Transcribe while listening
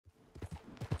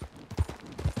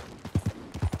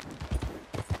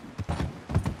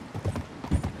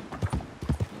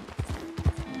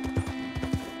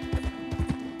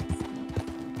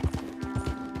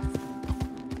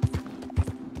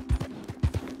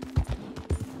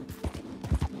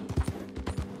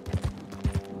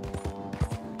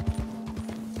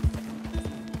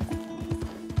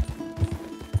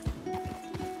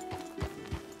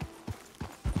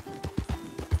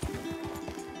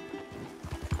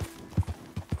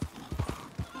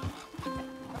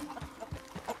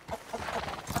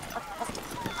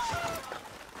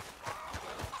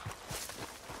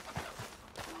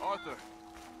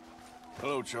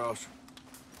Hello, Charles.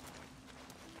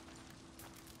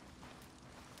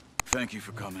 Thank you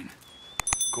for coming.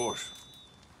 Of course.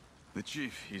 The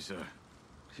chief, he's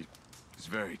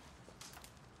very...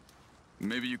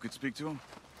 Maybe you could speak to him?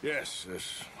 Yes,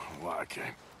 that's why I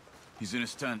came. He's in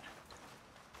his tent.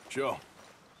 Sure.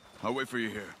 I'll wait for you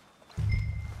here.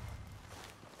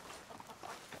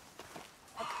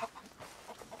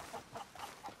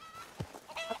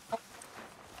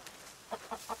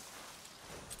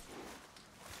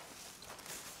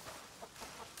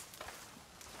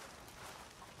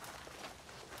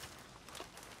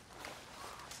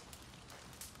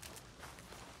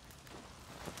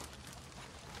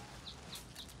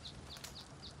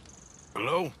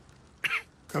 Hello?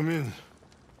 Come in.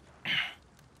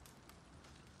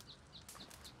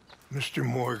 Mr.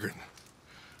 Morgan,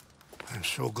 I'm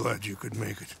so glad you could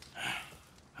make it.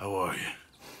 How are you?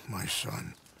 My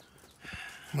son.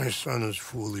 My son is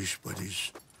foolish, but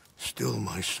he's still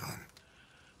my son.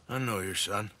 I know your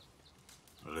son.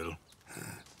 A little.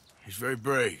 He's very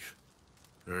brave.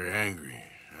 Very angry.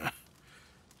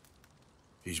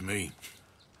 He's mean.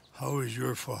 How is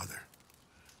your father?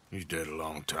 He's dead a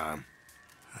long time.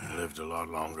 He lived a lot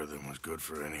longer than was good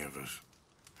for any of us.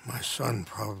 My son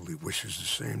probably wishes the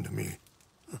same to me.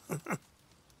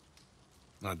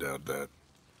 I doubt that.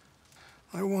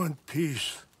 I want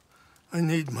peace. I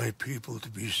need my people to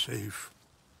be safe.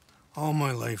 All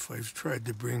my life I've tried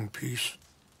to bring peace.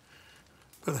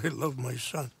 But I love my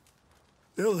son.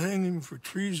 They'll hang him for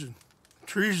treason.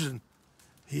 Treason.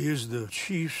 He is the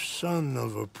chief son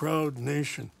of a proud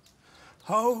nation.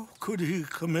 How could he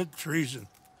commit treason?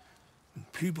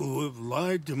 People who have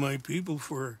lied to my people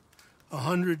for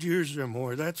 100 years or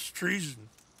more, that's treason.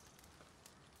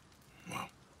 Well,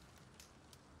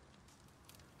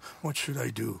 what should I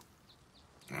do?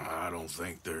 I don't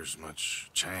think there's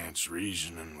much chance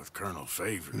reasoning with Colonel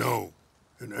Favors. No.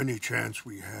 And any chance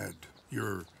we had,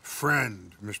 your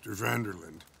friend, Mr.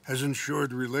 Vanderland, has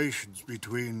ensured relations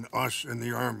between us and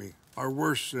the army are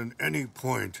worse than any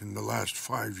point in the last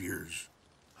 5 years.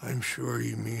 I'm sure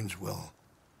he means well.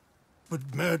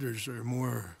 But matters are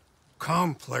more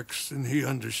complex than he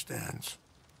understands.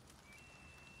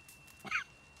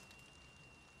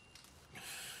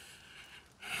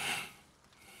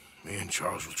 Me and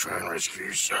Charles will try and rescue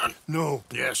your son. No.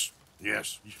 Yes,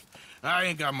 yes. I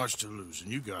ain't got much to lose, and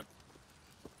you got...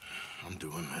 I'm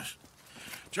doing this.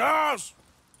 Charles!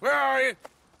 Where are you?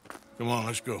 Come on,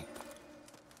 let's go.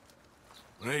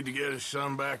 We need to get his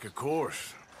son back, of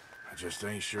course. I just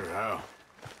ain't sure how.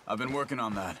 I've been working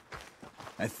on that.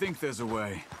 I think there's a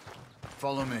way.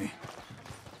 Follow me.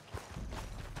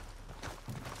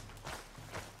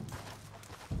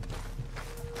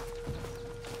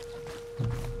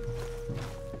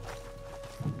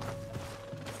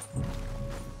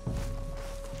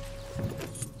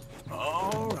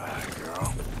 All right,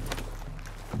 girl.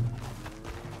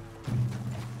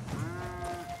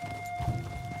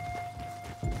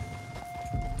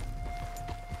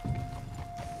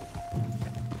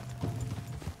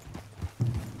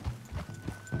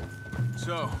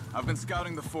 So, I've been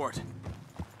scouting the fort.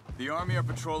 The army are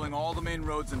patrolling all the main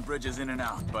roads and bridges in and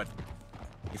out, but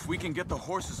if we can get the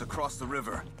horses across the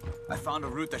river, I found a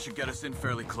route that should get us in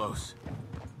fairly close.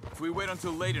 If we wait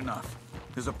until late enough,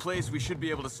 there's a place we should be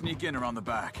able to sneak in around the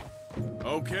back.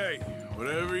 Okay,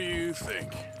 whatever you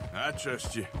think. I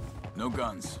trust you. No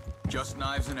guns, just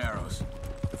knives and arrows.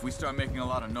 If we start making a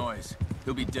lot of noise,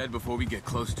 he'll be dead before we get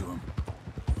close to him.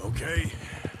 Okay.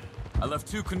 I left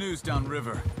 2 canoes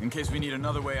downriver, in case we need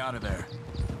another way out of there.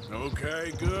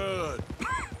 Okay, good.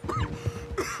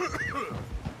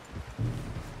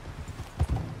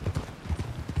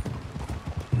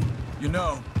 You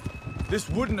know, this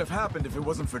wouldn't have happened if it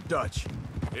wasn't for Dutch.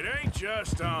 It ain't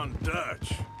just on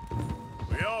Dutch.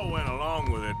 We all went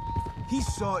along with it. He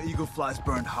saw eagle flies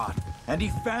burned hot, and he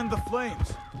fanned the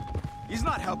flames. He's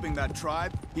not helping that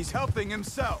tribe, he's helping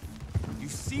himself. You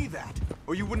see that,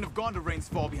 or you wouldn't have gone to Rain's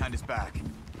Fall behind his back.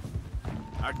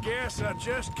 I guess I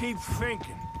just keep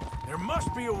thinking. There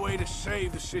must be a way to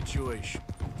save the situation.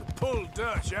 To pull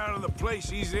Dutch out of the place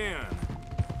he's in.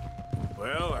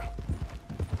 Well,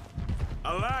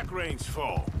 I like Rain's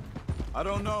Fall. I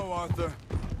don't know, Arthur.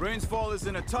 Rain's Fall is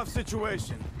in a tough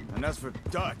situation, and as for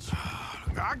Dutch...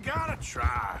 I gotta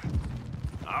try.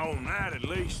 I own that at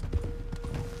least.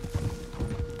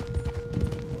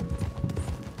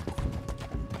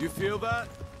 You feel that?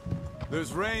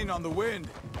 There's rain on the wind.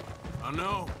 I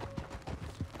know.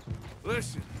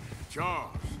 Listen,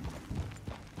 Charles.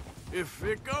 If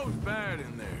it goes bad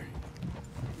in there,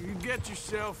 you get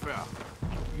yourself out.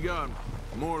 You got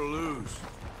more to lose.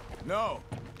 No.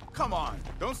 Come on,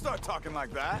 don't start talking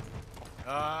like that.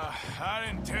 I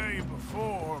didn't tell you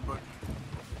before, but...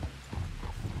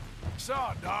 I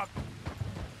saw it, Doc.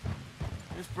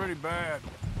 It's pretty bad.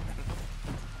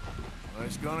 Well,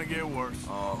 it's gonna get worse.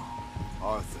 Oh,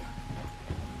 Arthur.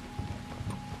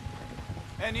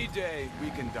 Any day, we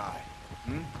can die.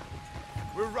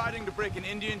 We're riding to break an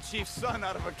Indian chief's son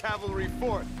out of a cavalry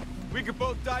fort. We could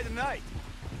both die tonight.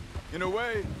 In a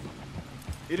way,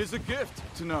 it is a gift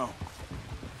to know.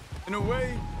 In a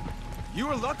way, you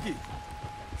were lucky.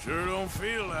 Sure don't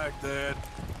feel like that.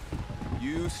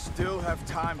 You still have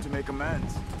time to make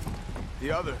amends.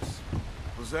 The others,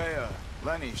 Hosea,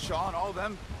 Lenny, Sean, all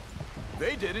them,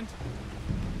 they didn't.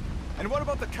 And what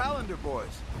about the Calendar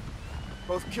boys?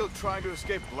 Both killed trying to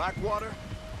escape Blackwater?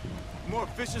 More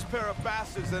vicious pair of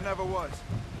bastards than ever was.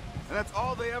 And that's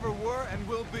all they ever were and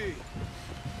will be.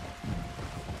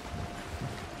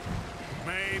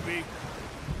 Maybe.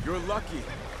 You're lucky.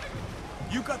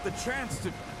 You got the chance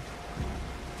to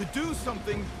do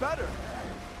something better.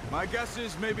 My guess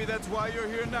is maybe that's why you're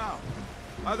here now.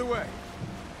 Either way,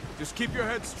 just keep your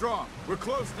head strong. We're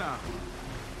close now.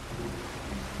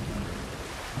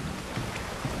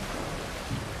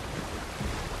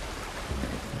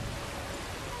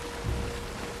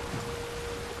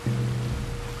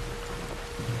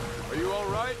 Are you all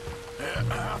right?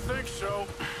 Yeah, I think so.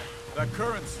 That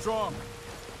current's strong.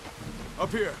 Up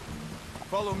here.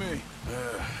 Follow me.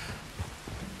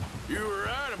 You were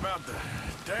right about the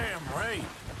damn rain.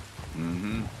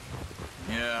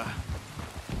 Yeah.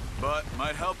 But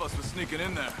might help us with sneaking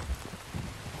in there.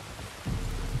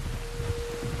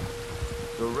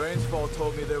 The Rainsfall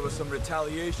told me there was some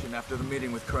retaliation after the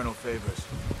meeting with Colonel Favors.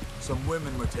 Some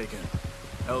women were taken.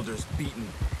 Elders beaten.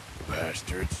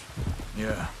 Bastards.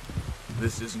 Yeah.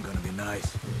 This isn't gonna be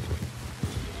nice.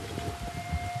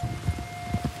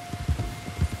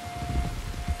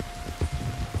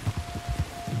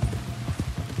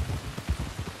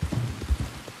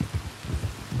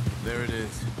 There it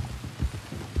is.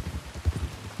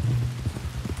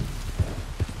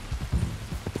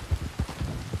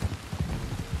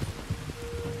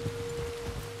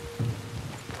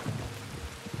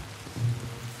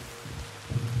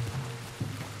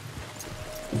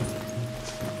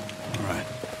 All right.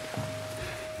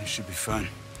 This should be fun.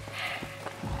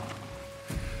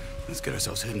 Let's get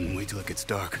ourselves hidden and wait till it gets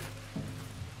dark.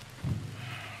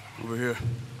 Over here.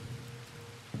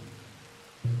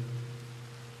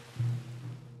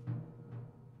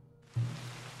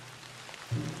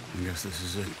 I guess this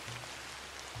is it.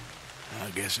 I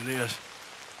guess it is.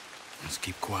 Let's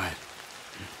keep quiet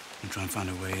and try and find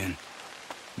a way in.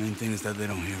 Main thing is that they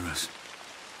don't hear us.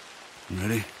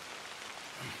 Ready?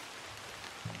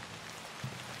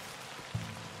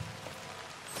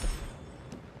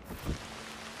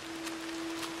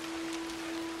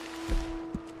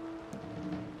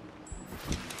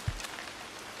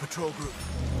 Patrol group.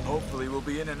 Hopefully we'll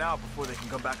be in and out before they can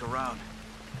come back around.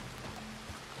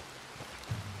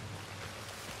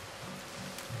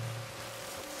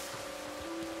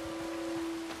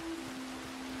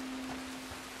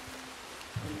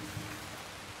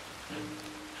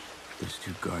 There's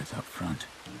two guards out front.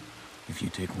 If you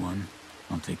take one,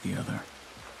 I'll take the other.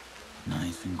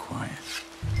 Nice and quiet.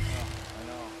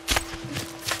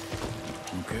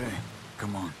 Okay,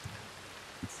 come on.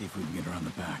 Let's see if we can get around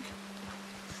the back.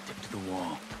 Stick to the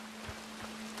wall.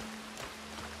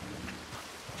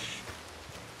 Shh.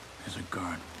 There's a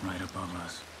guard right above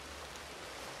us.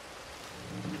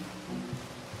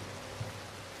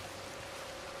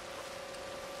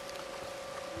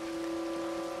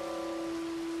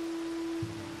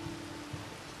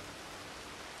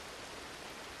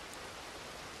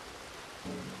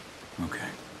 Okay,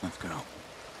 let's go.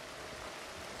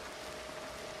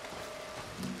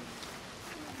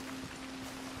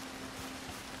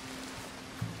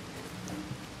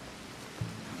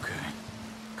 Okay,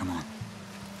 come on.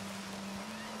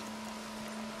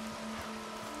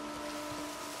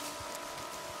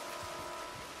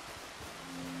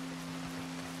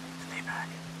 Stay back.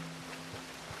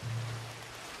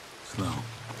 Slow.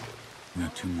 We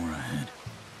got two more ahead.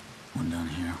 One down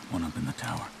here, one up in the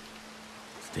tower.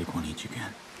 Let's take one each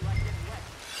again.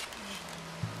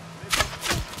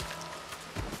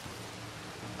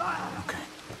 Okay,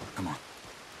 come on.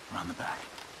 Around the back.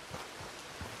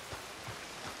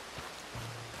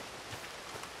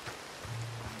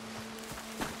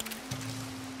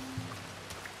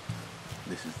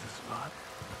 This is the spot.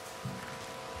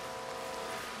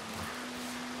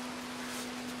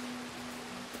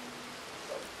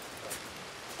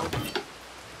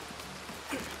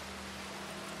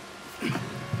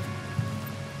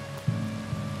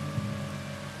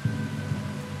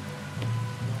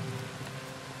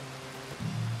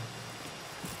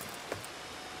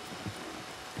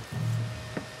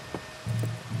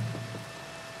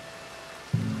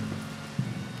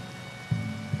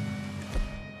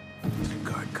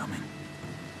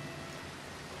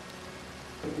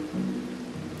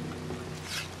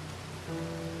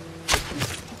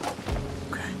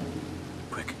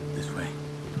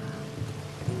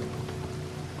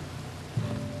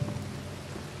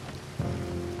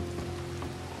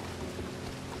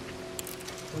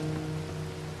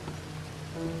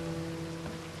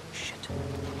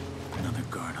 Another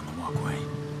guard on the walkway.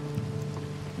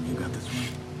 You got this one?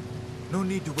 No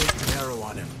need to waste an arrow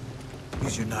on him.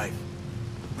 Use your knife.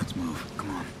 Let's move. Come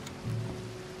on.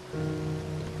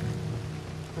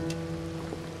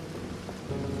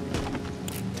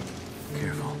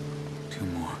 Careful. 2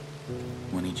 more.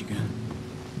 One each again.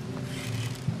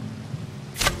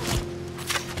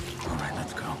 All right,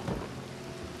 let's go.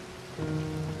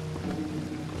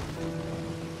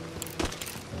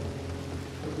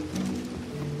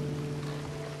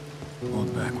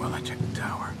 Hold back while I check the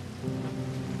tower.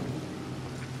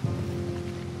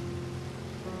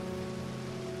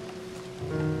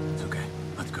 It's okay.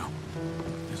 Let's go.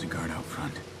 There's a guard out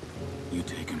front. You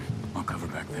take him. I'll cover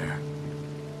back there.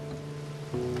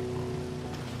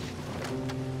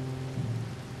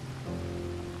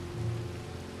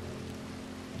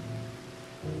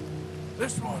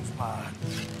 This one's mine.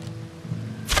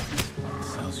 The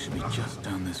cells should be just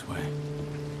down this way.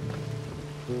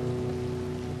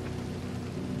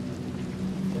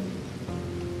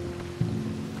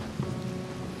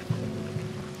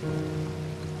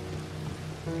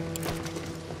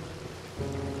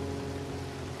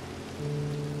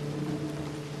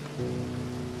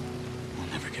 We'll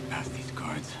never get past these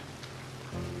guards.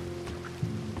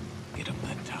 Get up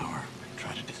that tower and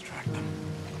try to distract them.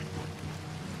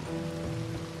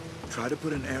 Try to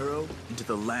put an arrow into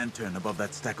the lantern above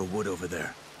that stack of wood over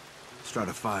there. Start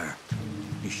a fire.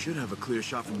 You should have a clear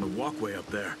shot from the walkway up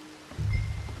there.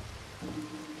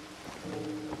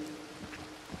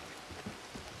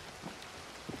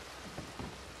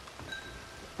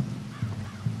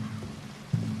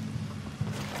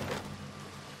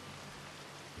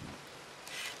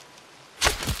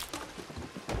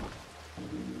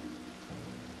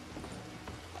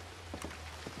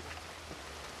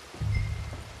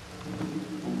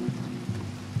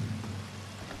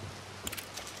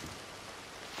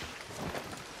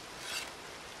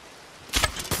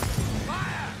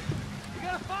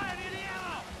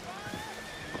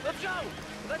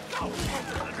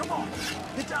 Come on,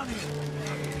 get down here.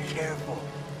 Careful.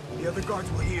 The other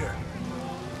guards will hear.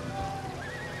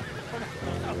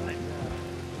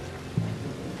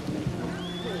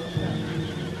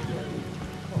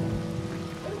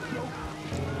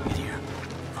 Get here.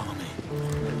 Follow me.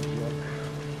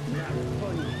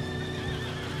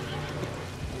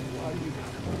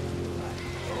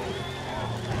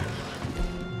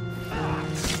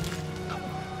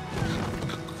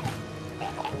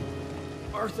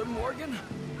 Arthur Morgan?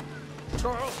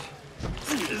 Charles?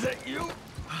 Is that you?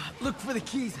 Look for the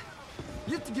keys.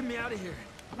 You have to get me out of here.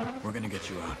 We're gonna get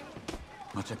you out.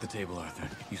 I'll check the table, Arthur.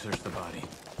 You search the body.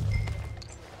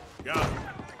 Got it.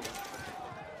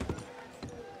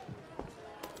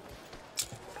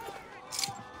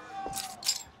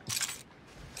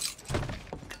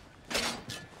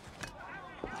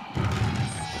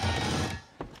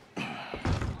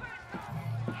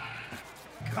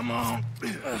 Come on.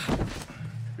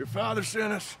 Your father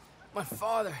sent us? My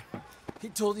father. He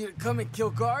told you to come and kill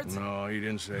guards? No, he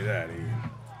didn't say that, Ian.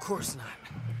 Of course not.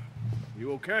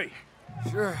 You okay?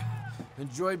 Sure.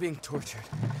 Enjoy being tortured.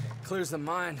 Clears the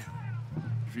mind.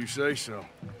 If you say so.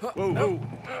 Huh, Whoa, no.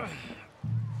 whoa.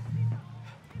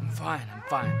 I'm fine, I'm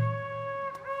fine.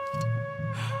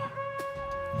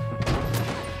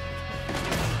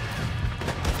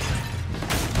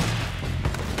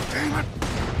 Damn it!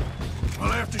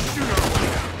 We'll have to shoot our way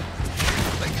out.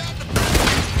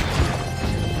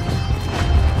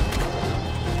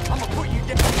 I'm gonna put you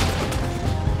down.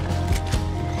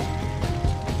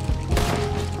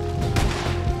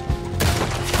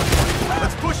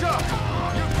 Let's push up!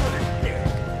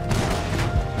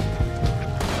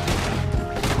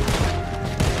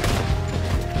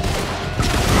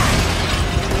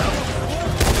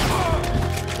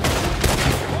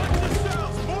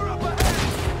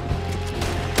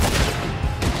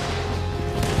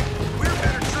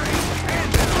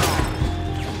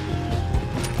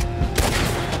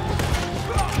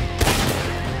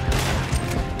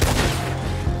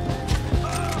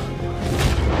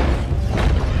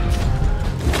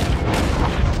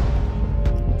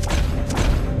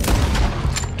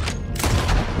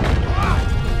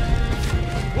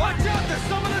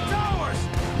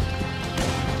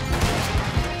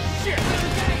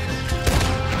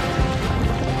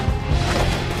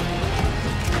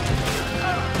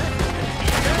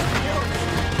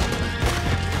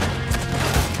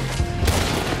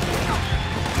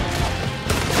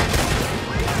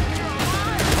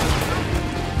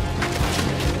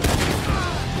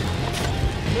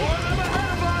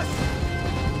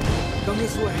 Come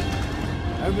this way.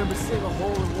 I remember seeing a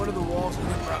hole in one of the walls when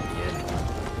they brought me in.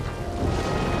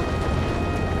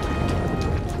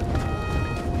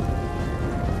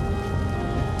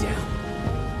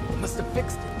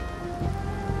 fixed it.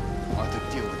 Arthur,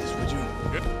 deal with this, would you?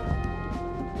 Yep.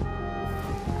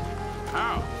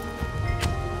 How?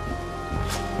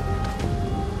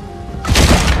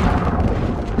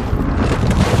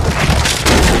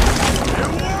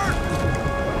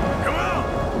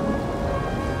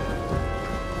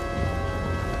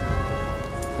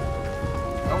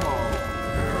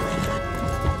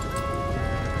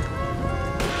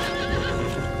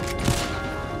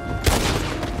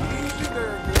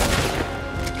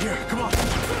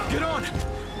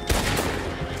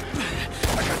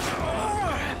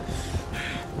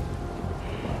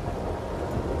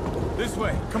 This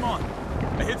way, come on.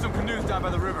 I hit some canoes down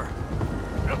by the river.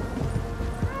 Yep.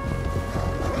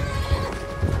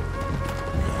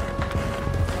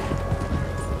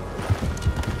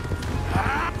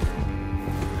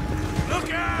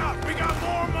 Look out! We got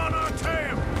more on our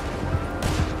tail!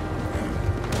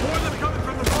 More of them coming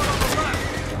from the road on the left.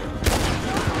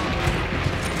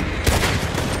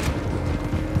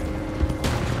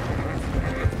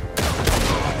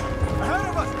 Ahead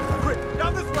of us! Quick,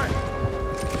 down this way!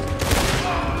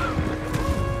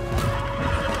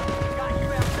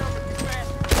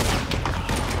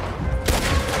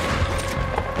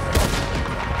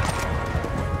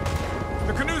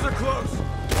 The canoes are close.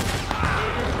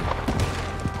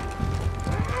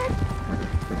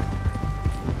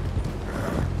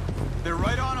 They're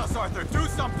right on us, Arthur. Do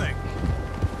something.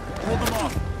 Hold them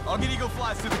off. I'll get eagle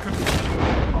flies to the canoe.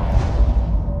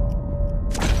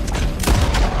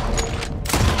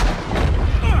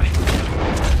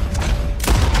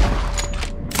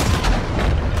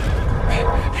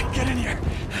 Get in here.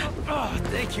 Oh,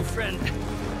 thank you, friend.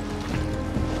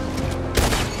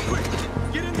 Quick,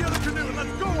 get in the other canoe and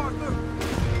let's go, Arthur.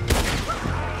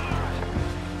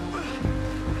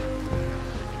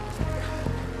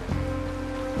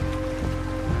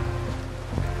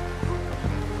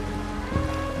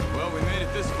 Well, we made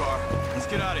it this far. Let's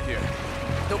get out of here.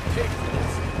 They'll pick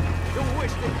this. They'll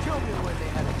wish they'd killed me when they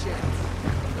had a chance.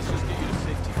 Let's just get you to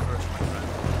safety first, my friend.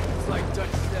 It's like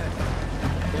Dutch said.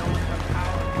 They only have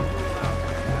power to rule out.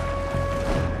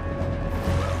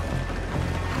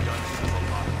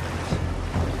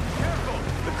 Careful!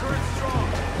 The current's strong.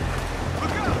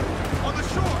 Look out! On the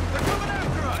shore! They're coming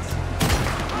after us!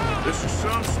 This is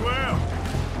some swell.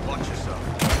 Watch yourself.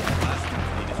 Last thing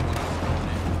we need is one of us going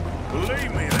in.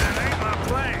 Believe me, that ain't my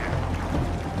plan.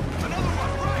 Another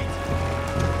one, right!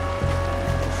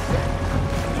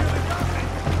 Nearly got me!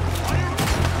 On your...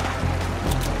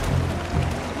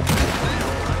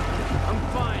 I'm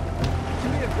fine.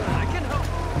 Give me a gun. I can help.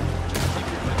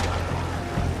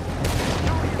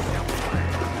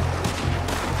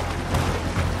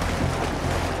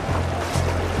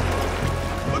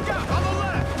 Look out! On the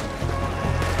left!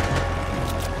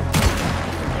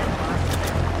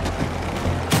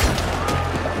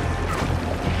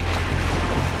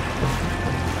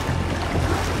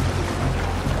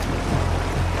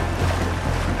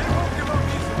 They won't give up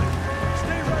easily.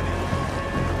 Stay ready.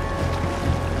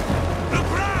 Look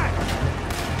right!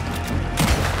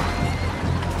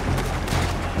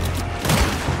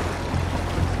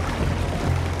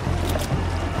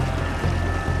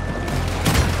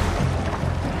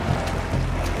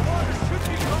 Water should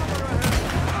be calmer ahead.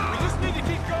 We just need to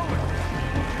keep going.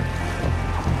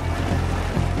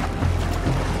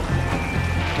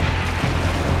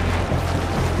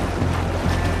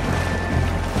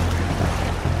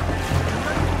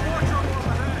 Ready for more trouble up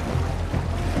ahead.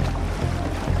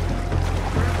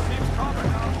 Ground seems calmer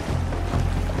now.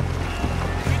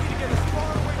 We need to get as far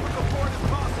away from the fort as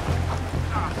possible.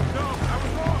 No, I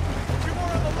was wrong. Two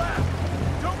more on the left.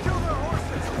 Don't kill their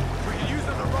horses. We can use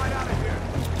them to ride out of here.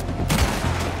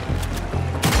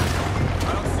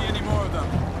 I don't see any more of them.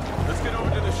 Let's get over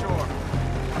to the shore.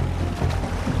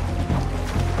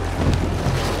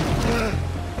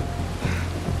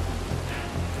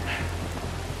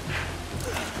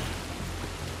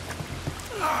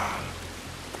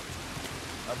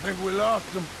 I think we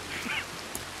lost them.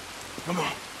 Come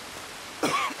on.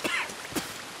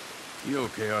 You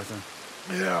okay, Arthur?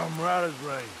 Yeah, I'm right as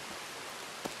rain.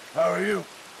 How are you?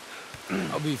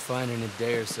 I'll be fine in a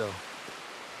day or so.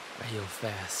 I heal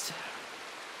fast.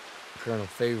 Colonel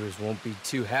Favors won't be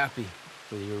too happy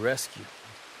with your rescue.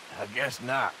 I guess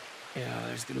not. Yeah,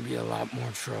 there's gonna be a lot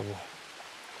more trouble.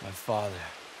 My father,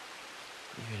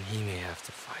 even he may have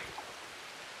to fight.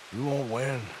 You won't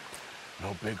win.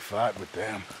 No big fight with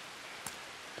them.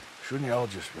 Shouldn't y'all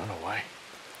just run away?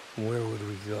 Where would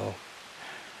we go?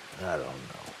 I don't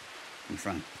know. In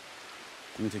front.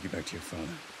 Let me take you back to your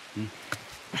father.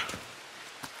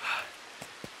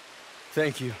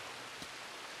 Thank you.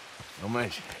 No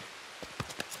mention.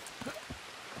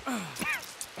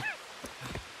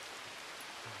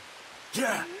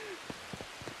 Yeah.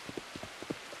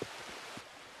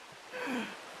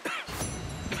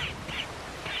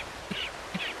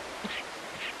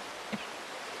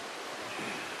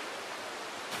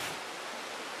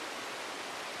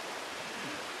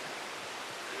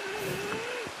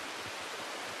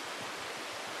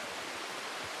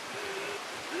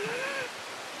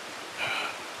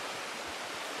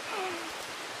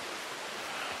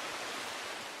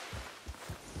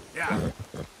 Yeah.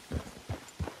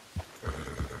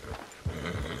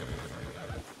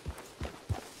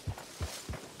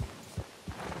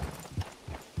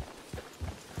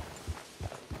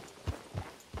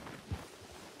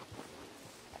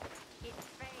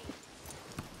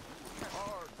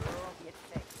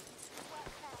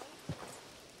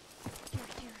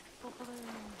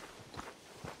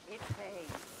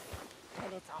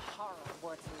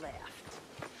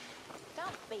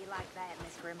 Like that,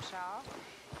 Miss Grimshaw.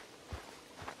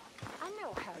 I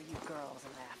know how you girls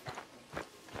laugh at me.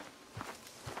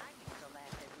 I used to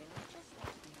laugh at women just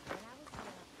like you when I was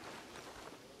young.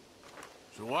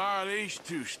 So why are these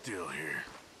two still here?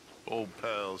 Old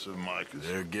pals of Micah's.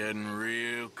 They're getting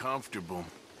real comfortable.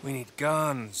 We need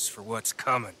guns for what's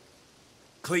coming.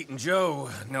 Cleet and Joe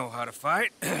know how to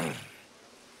fight.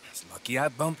 It's lucky I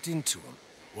bumped into them.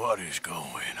 What is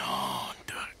going on,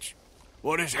 Dutch?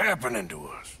 What is happening to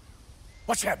us?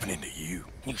 What's happening to you?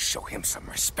 You show him some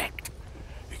respect.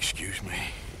 Excuse me?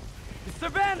 Mr.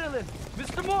 Vanderlyn!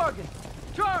 Mr. Morgan!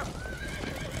 Charles!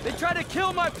 They try to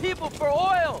kill my people for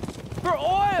oil! For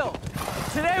oil!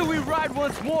 Today we ride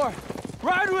once more.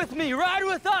 Ride with me! Ride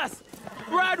with us!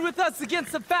 Ride with us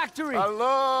against the factory! I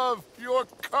love your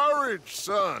courage,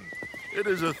 son. It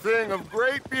is a thing of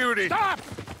great beauty. Stop!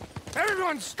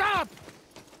 Everyone, stop!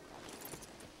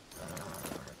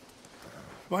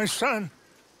 My son.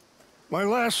 My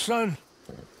last son.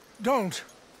 Don't.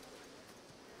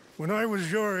 When I was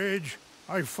your age,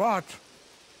 I fought.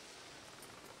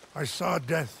 I saw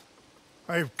death.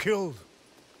 I have killed.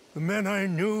 The men I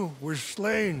knew were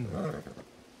slain.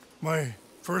 My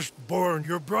firstborn,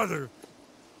 your brother,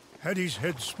 had his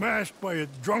head smashed by a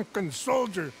drunken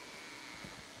soldier.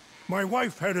 My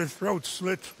wife had her throat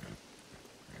slit.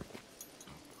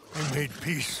 I made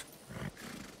peace.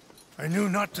 I knew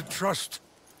not to trust,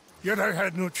 yet I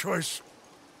had no choice.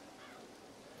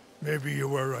 Maybe you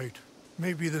were right.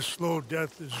 Maybe the slow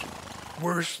death is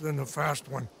worse than the fast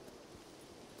one.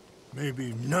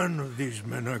 Maybe none of these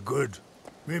men are good.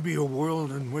 Maybe a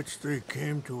world in which they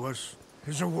came to us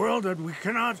is a world that we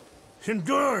cannot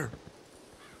endure.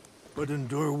 But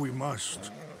endure we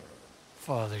must.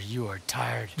 Father, you are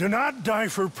tired. Do not die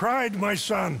for pride, my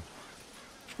son.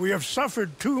 We have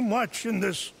suffered too much in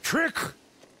this trick.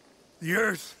 The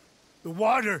earth, the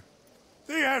water,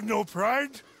 they have no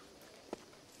pride.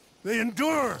 They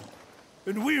endure,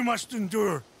 and we must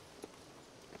endure.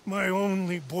 My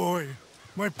only boy,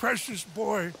 my precious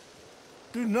boy,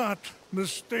 do not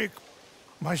mistake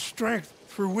my strength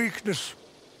for weakness.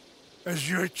 As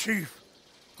your chief,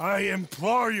 I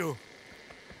implore you.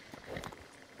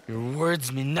 Your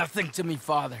words mean nothing to me,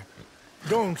 Father.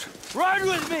 Don't. Ride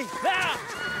with me! Now!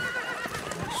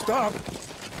 Stop.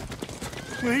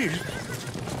 Please.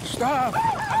 Stop.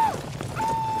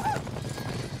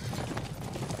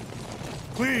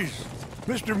 Please,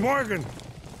 Mr. Morgan.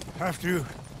 After you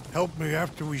helped me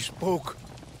after we spoke,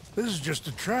 this is just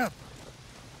a trap.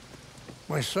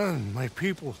 My son, my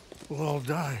people will all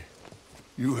die.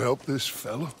 You help this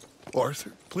fellow,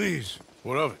 Arthur? Please.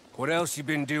 What of it? What else you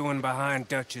been doing behind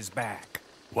Dutch's back?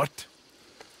 What?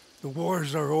 The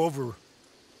wars are over.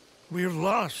 We have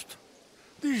lost.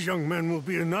 These young men will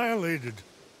be annihilated.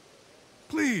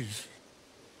 Please.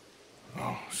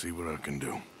 I'll see what I can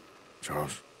do.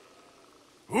 Charles?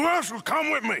 Who else will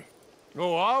come with me?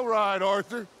 Oh, all right,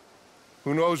 Arthur.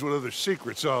 Who knows what other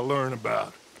secrets I'll learn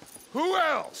about. Who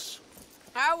else?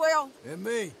 I will. And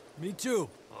me. Me too.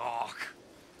 Oh,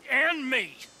 and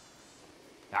me.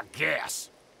 I guess.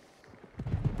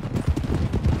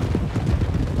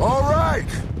 All right,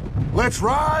 let's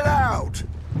ride out.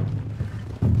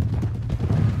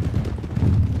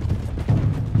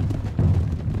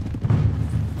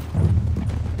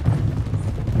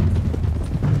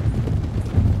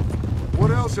 What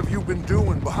else have you been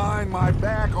doing behind my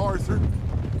back, Arthur?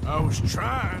 I was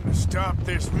trying to stop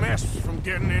this mess from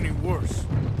getting any worse.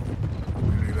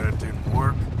 Maybe that didn't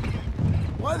work.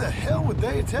 Why the hell would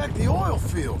they attack the oil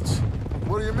fields?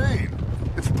 What do you mean?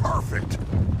 It's perfect.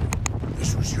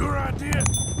 This was your idea?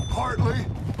 Partly.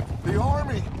 The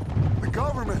army, the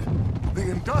government,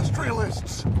 the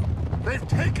industrialists. They've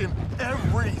taken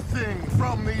everything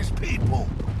from these people.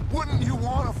 Wouldn't you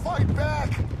want to fight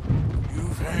back?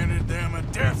 You've handed them a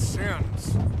death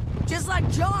sentence. Just like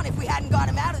John if we hadn't got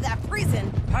him out of that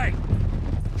prison. Hey,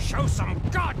 show some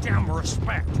goddamn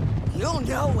respect. You'll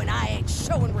know when I ain't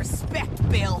showing respect,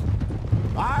 Bill.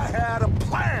 I had a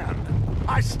plan.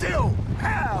 I still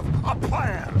have a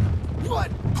plan.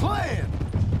 What plan?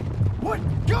 What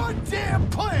goddamn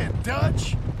plan,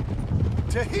 Dutch?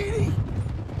 Tahiti?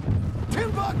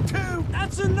 Timbuktu?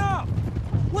 That's enough!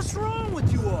 What's wrong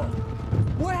with you all?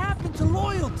 What happened to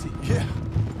loyalty? Yeah.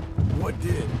 What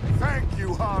did? Thank you,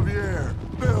 Javier.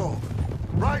 Bill,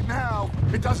 right now,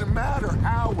 it doesn't matter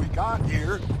how we got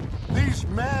here. These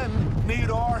men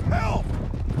need our help.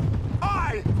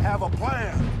 I have a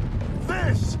plan.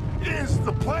 This is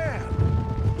the plan.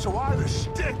 So either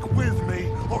stick with me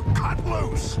or cut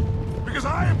loose. Because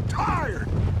I am tired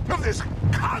of this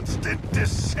constant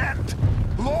descent.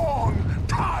 Long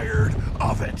tired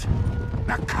of it.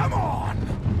 Now come on!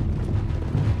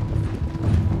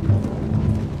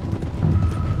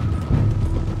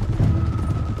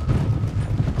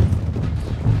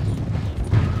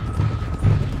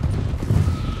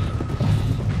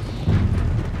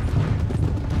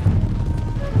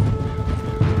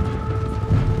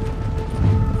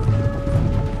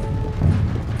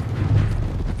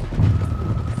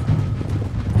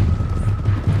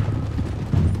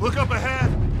 Look up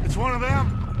ahead. It's one of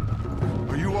them.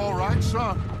 Are you all right,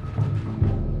 son?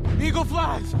 Eagle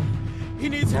flies! He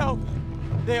needs help.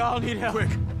 They all need help. Quick,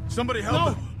 somebody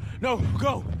help him. No,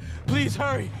 go. Please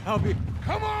hurry. I'll be...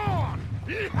 Come on!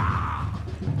 Yeehaw!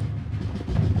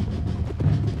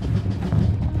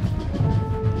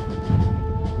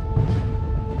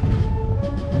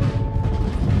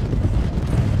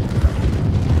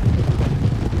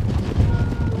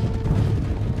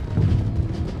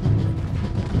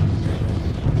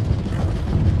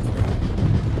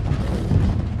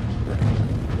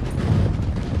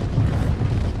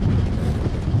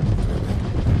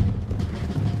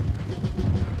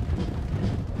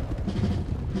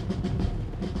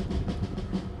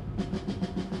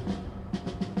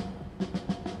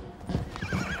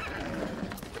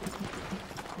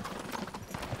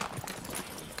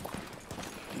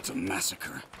 It's a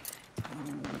massacre.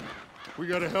 We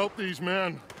gotta help these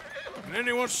men. Can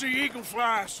anyone see eagle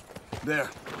flies? There,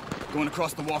 going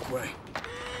across the walkway.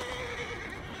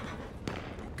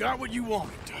 Got what you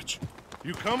wanted, Dutch.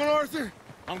 You coming, Arthur?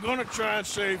 I'm gonna try and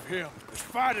save him. This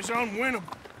fight is unwinnable.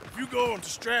 If you go and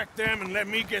distract them and let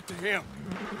me get to him.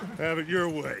 Have it your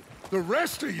way. The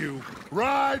rest of you,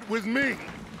 ride with me.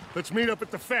 Let's meet up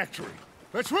at the factory.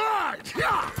 Let's ride!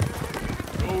 Yeah!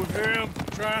 Go with him.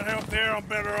 Try and help there. I'm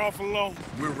better off alone.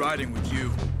 We're riding with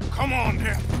you. Come on,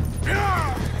 then.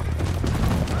 Yeah!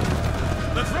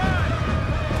 Let's ride!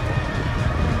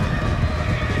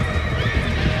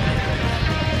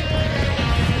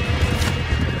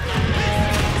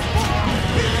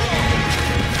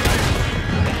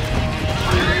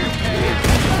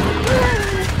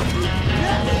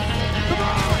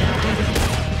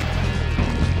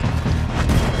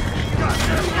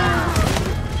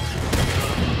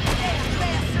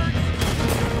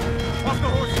 Off the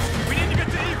horses! We need to get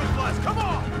to Eagle Flies! Come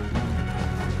on!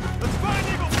 Let's find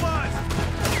Eagle Flies!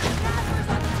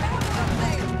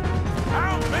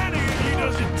 How many of you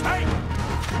does it take?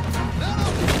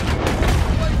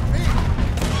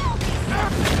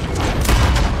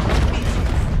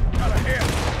 Got a hit.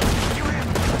 You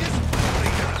handle this.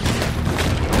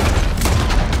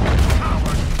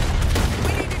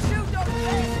 We need to shoot those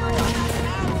things for about an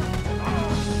hour.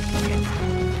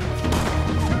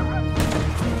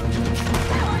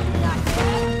 How are you not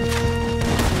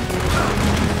dead?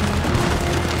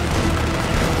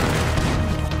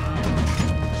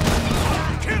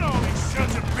 Kill all these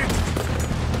sons of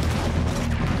bitches.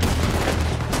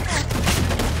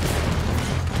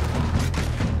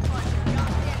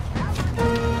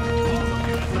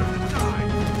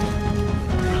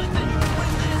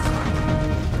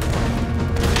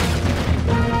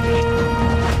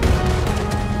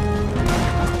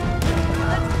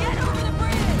 Let's get over the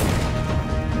bridge.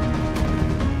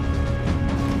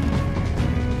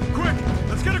 Quick!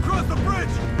 Let's get across the bridge!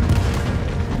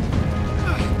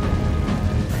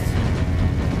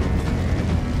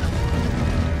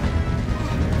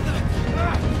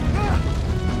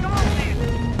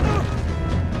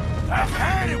 I've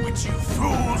had it with you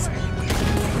fools.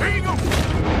 Here you go.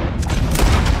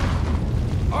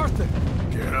 Arthur,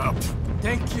 Get up.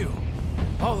 thank you.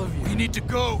 All of you. We need to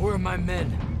go. Where are my men?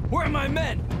 Where are my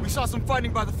men? We saw some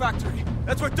fighting by the factory.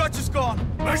 That's where Dutch is gone.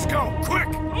 Let's go, quick.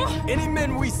 Any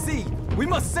men we see, we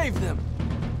must save them.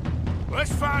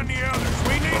 Let's find the others.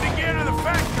 We need to get to the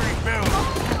factory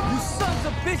building. You sons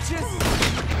of bitches! bitches!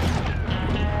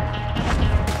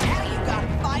 Now you gotta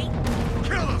fight!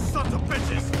 Kill those sons of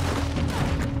bitches!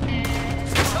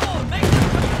 Come on, make them!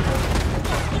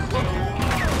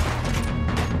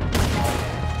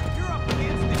 You're up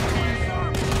against the U.S.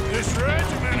 Army! This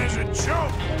regiment is a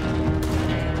joke!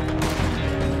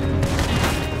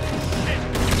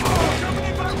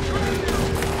 Company by Premier!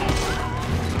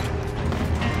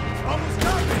 Almost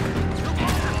got me! You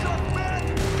want yourself back?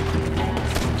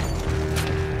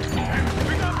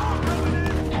 We got more coming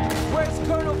in! Where's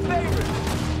Colonel Favorite?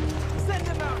 Send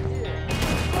him out here!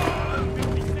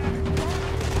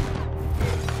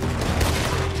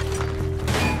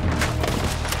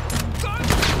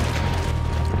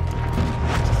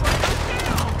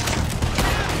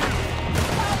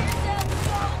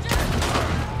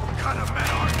 Kind of men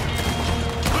are you?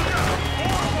 Look out!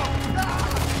 More of them!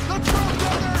 Let's go,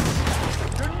 brothers!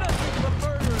 You're nothing but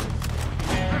murderers!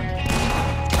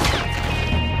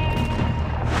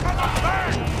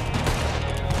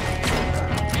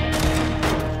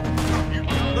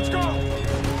 Let's go!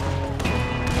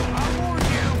 I'll warn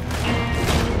you!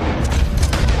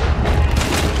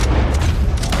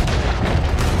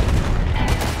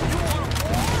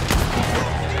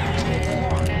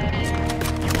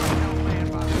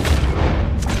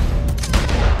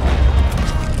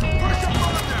 Push up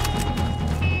on them!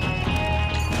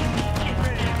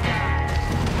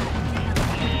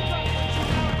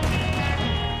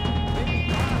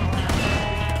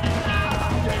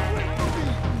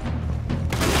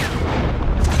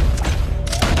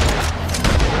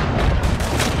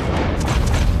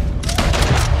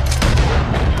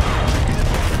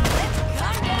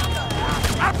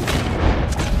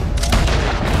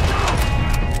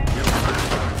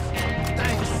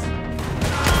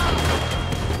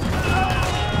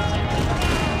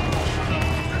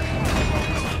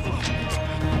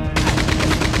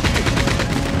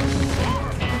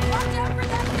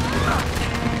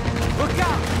 Look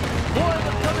out! More of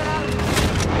them coming out of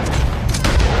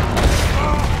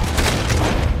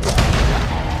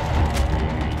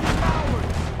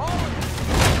Cowards! All of them!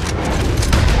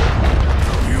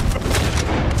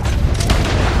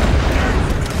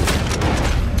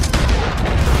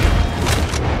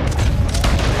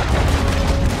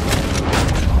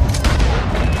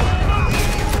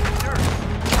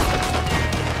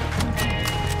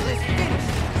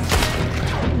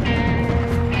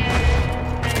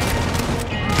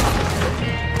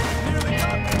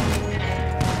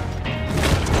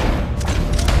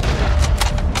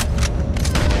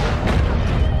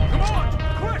 Come on!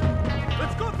 Quick!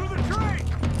 Let's go through the train!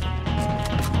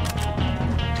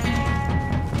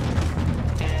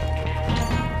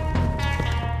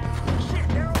 Shit,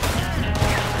 they're over there!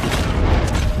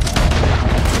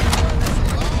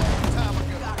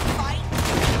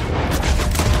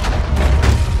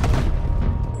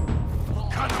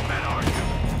 Kind of men are you?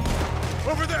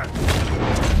 Over there!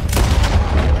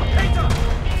 Hey, Tom!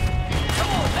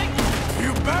 Come on, make it!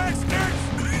 You bastards!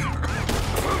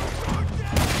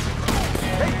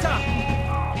 Hey, Tom!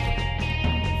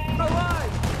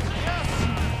 Alive!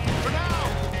 For now!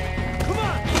 Come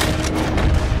on!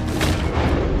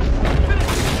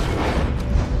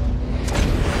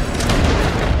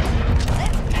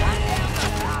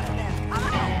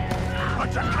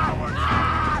 Bunch of cowards!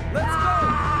 Let's go!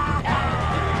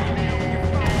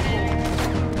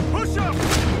 Push up!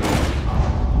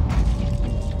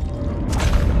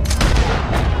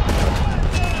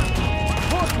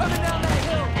 More coming down that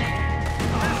hill!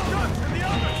 That's Dutch and the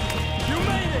others! You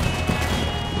made it!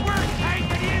 We're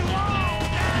taking you all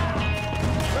down!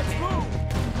 Let's move!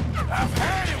 I've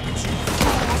had it with you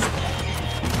fools!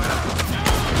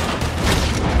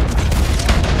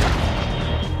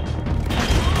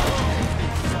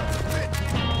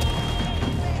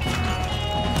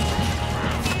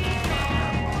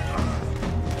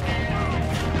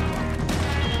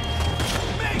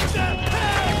 Make them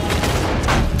pay!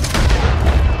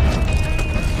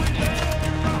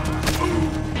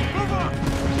 Move on!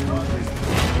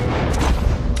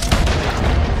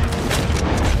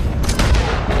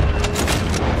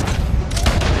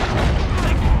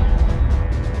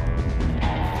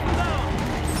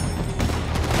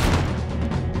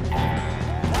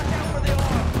 Watch out for the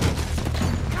arm!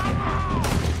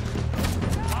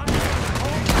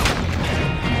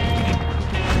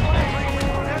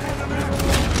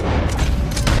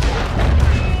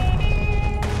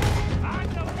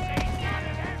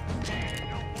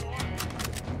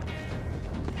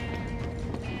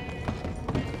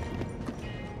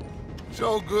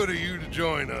 So good of you to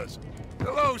join us.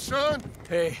 Hello, son.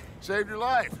 Hey, Saved your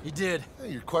life. He did.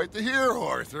 Hey, you're quite the hero,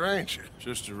 Arthur, ain't you?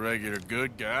 Just a regular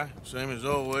good guy, same as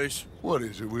always. What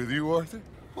is it with you, Arthur?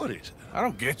 What is it? I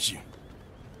don't get you.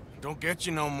 Don't get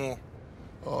you no more.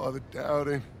 Oh, the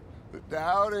doubting. The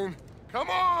doubting. Come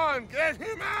on, get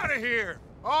him out of here!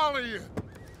 All of you!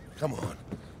 Come on,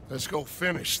 let's go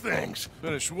finish things.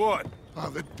 Finish what? Oh,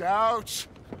 the doubts.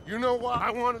 You know why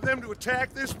I wanted them to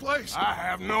attack this place? I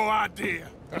have no idea.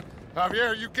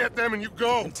 Javier, you get them and you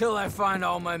go. Until I find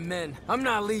all my men. I'm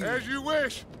not leaving. As you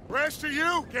wish. Rest of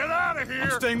you, get out of here.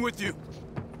 I'm staying with you.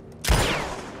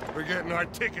 We're getting our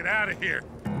ticket out of here.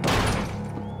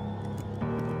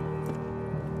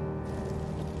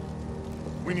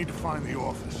 We need to find the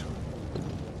office.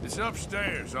 It's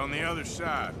upstairs, on the other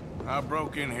side. I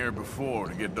broke in here before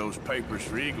to get those papers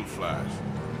for Eagle Flies.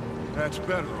 That's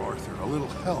better, Arthur. A little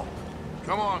help.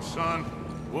 Come on, son.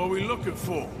 What are we looking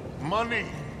for? Money,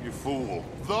 you fool.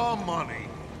 The money.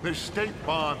 There's state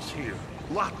bonds here.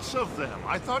 Lots of them.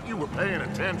 I thought you were paying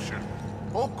attention.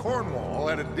 Old Cornwall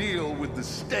had a deal with the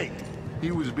state. He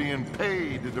was being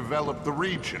paid to develop the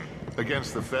region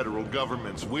against the federal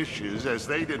government's wishes, as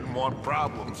they didn't want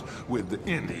problems with the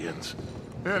Indians.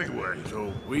 Anyway.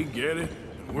 So we get it,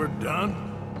 and we're done?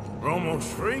 We're almost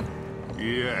free?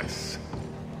 Yes.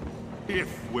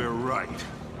 If we're right.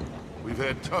 We've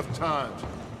had tough times.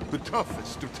 The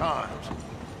toughest of times.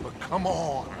 But come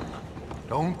on.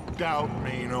 Don't doubt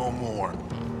me no more.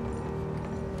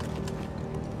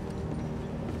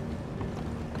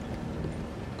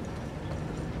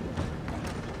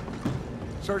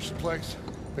 Search the place.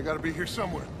 They gotta be here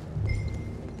somewhere. I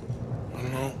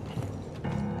don't know.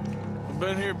 I've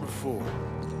been here before.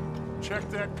 Check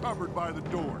that cupboard by the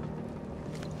door.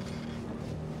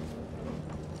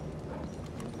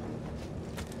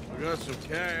 I got some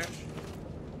cash.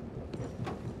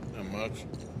 Not much.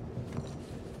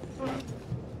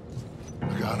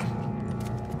 I got him.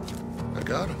 I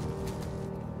got him.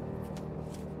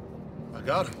 I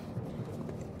got him.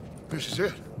 This is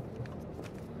it.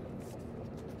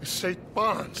 It's state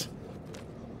bonds.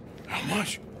 How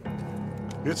much?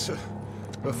 It's a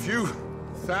few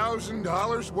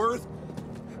 $1,000s worth,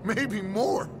 maybe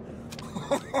more.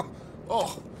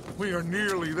 Oh, we are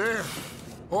nearly there.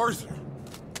 Arthur,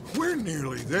 we're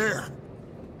nearly there.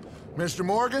 Mr.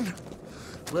 Morgan,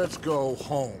 let's go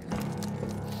home.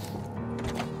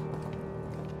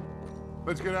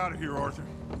 Let's get out of here, Arthur.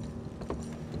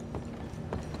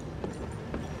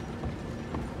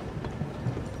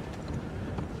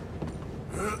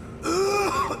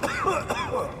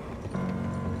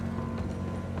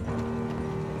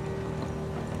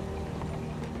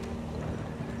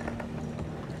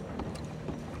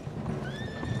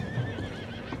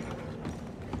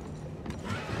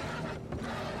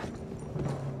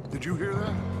 Did you hear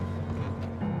that?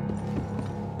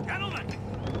 Gentlemen,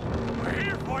 we're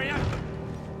here for you.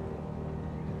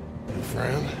 Your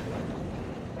friend?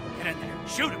 Get in there.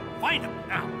 Shoot him. Find him.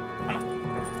 Now. Come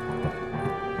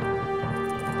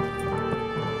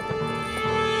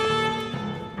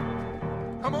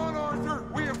on. Come on, Arthur.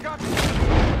 We have got to...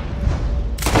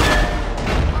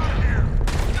 out of here.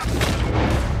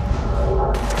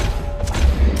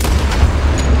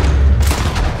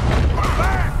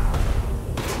 Back!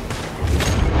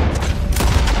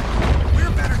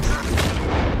 We're better than...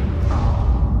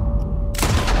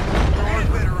 You're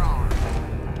better on.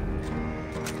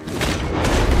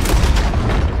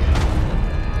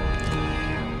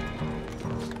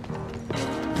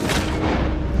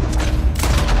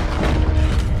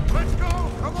 Let's go!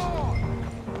 Come on!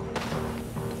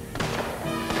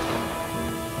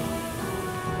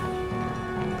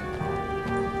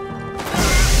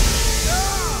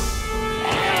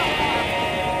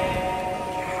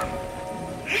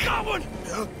 We got one!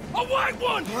 A white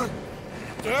one!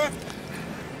 Dad?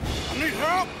 I need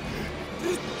help!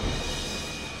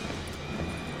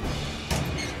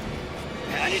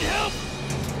 I need help!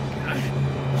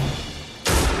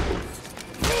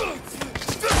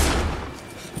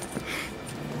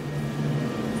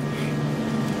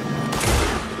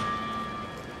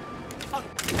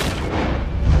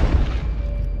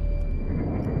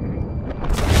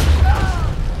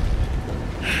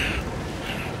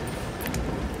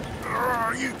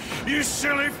 Oh, you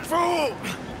silly fool!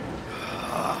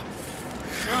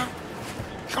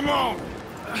 Come on!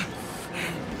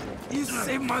 You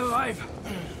saved my life.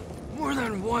 More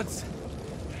than once.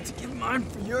 To give mine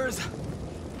for yours.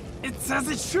 It's as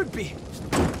it should be.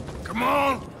 Come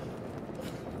on!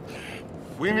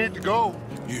 We need to go.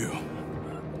 You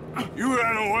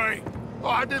ran away. Oh,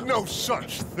 I did no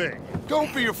such thing.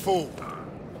 Don't be a fool.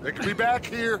 They could be back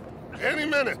here any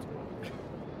minute.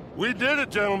 We did it,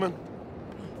 gentlemen.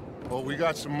 Well, we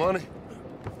got some money.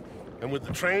 And with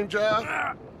the train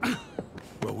job,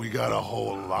 well, we got a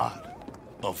whole lot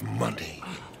of money.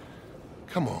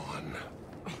 Come on.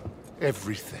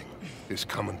 Everything is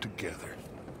coming together.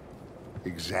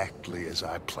 Exactly as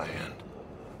I planned.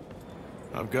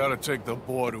 I've got to take the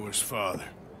boy to his father.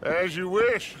 As you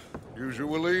wish.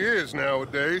 Usually is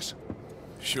nowadays.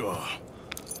 Sure.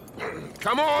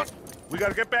 Come on! We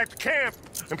gotta get back to camp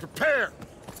and prepare.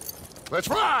 Let's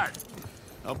ride!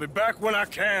 I'll be back when I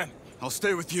can. I'll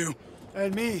stay with you.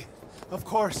 And me, of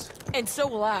course. And so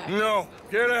will I. No,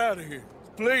 get out of here.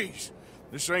 Please.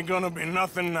 This ain't gonna be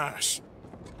nothing nice.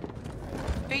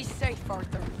 Be safe,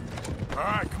 Arthur. All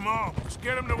right, come on. Let's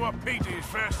get him to Wapiti as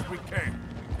fast as we can.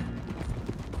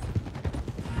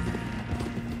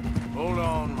 Hold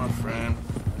on, my friend.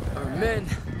 Our men.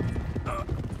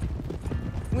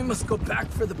 We must go back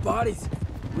for the bodies.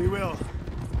 We will.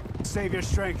 Save your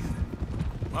strength.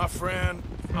 My friend,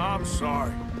 I'm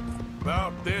sorry.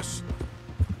 About this.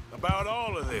 About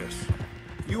all of this.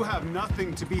 You have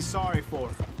nothing to be sorry for.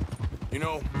 You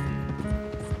know,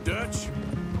 Dutch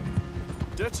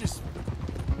is...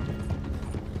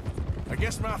 I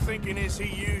guess my thinking is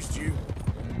he used you.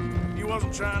 He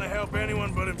wasn't trying to help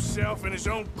anyone but himself and his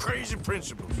own crazy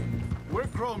principles. We're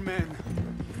grown men.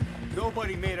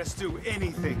 Nobody made us do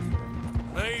anything.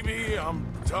 Maybe I'm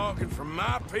talking for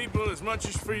my people as much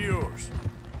as for yours.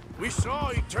 We saw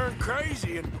he turned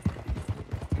crazy and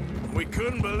we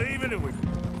couldn't believe it and we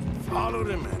followed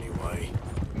him anyway.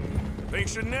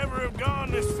 Things should never have gone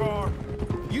this far.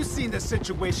 You seen the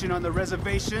situation on the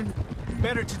reservation?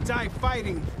 Better to die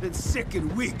fighting than sick and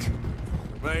weak.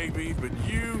 Maybe, but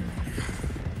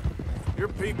your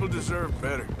people deserve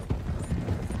better.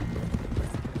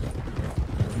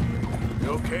 You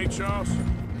okay, Charles?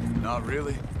 Not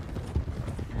really.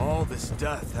 All this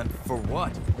death, and for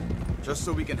what? Just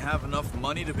so we can have enough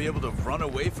money to be able to run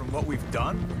away from what we've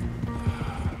done?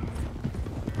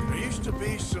 There used to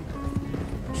be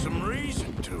some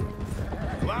reason to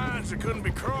it. Lines that couldn't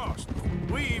be crossed.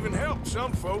 We even helped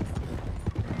some folk.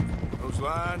 Those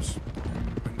lines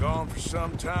have been gone for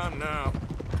some time now.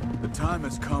 The time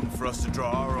has come for us to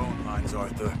draw our own lines,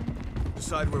 Arthur.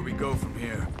 Decide where we go from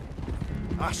here.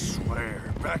 I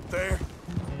swear, back there,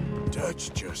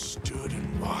 Dutch just stood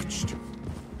and watched.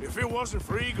 If it wasn't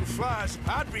for Eagle Flies,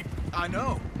 I'd be... I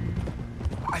know.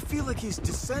 I feel like he's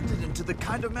descended into the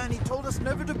kind of man he told us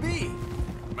never to be.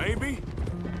 Maybe.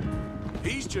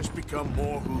 He's just become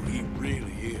more who he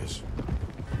really is.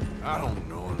 I don't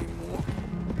know anymore.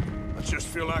 I just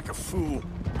feel like a fool.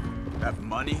 That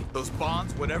money, those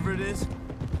bonds, whatever it is,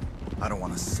 I don't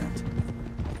want a cent.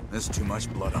 There's too much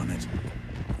blood on it.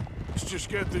 Let's just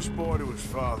get this boy to his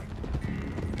father.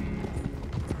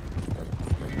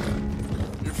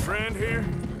 Your friend here,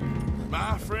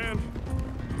 my friend,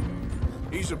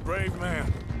 he's a brave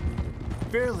man.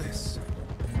 Fearless.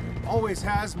 Always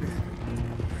has been.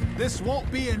 This won't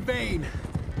be in vain.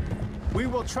 We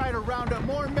will try to round up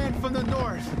more men from the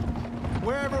north,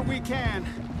 wherever we can.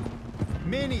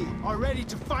 Many are ready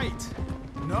to fight.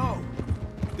 No,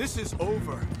 this is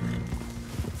over.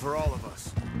 For all of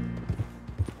us.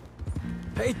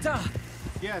 Peter!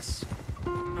 Yes.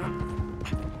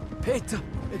 Peter!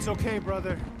 It's okay,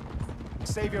 brother.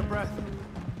 Save your breath.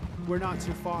 We're not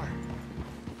too far.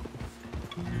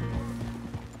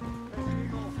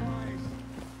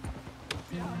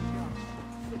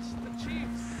 It's the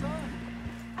chief's son!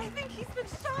 I think he's been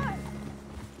shot.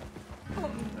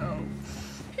 Oh no,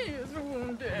 he is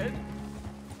wounded.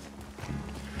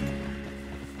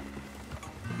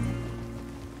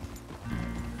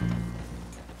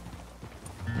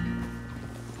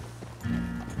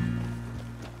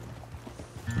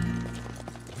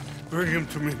 Bring him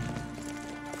to me.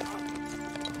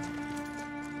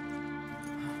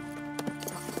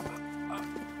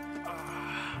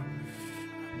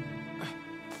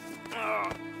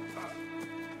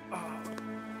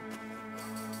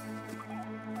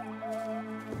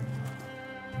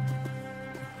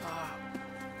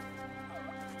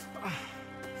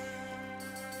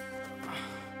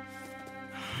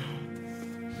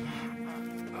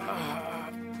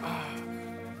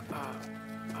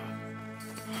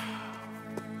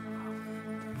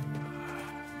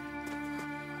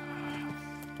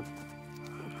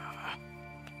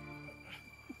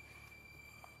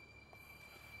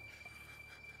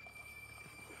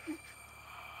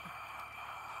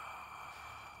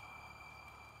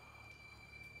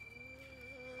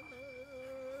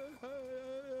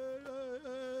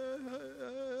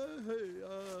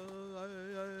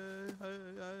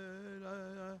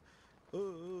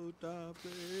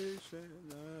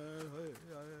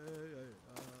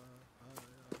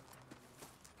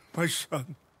 My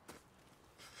son.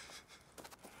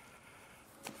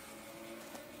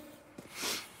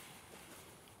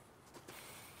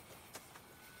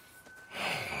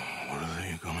 What are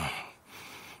they gonna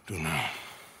do now?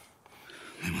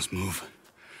 They must move.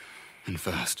 And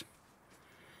fast.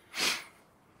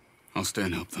 I'll stay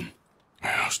and help them.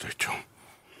 Yeah, I'll stay too.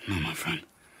 No, my friend.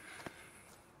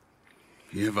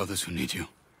 You have others who need you.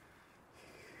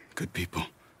 Good people.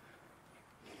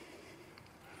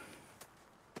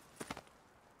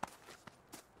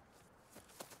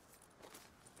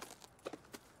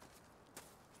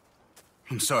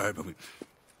 I'm sorry, but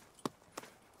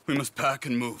we must pack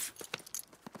and move.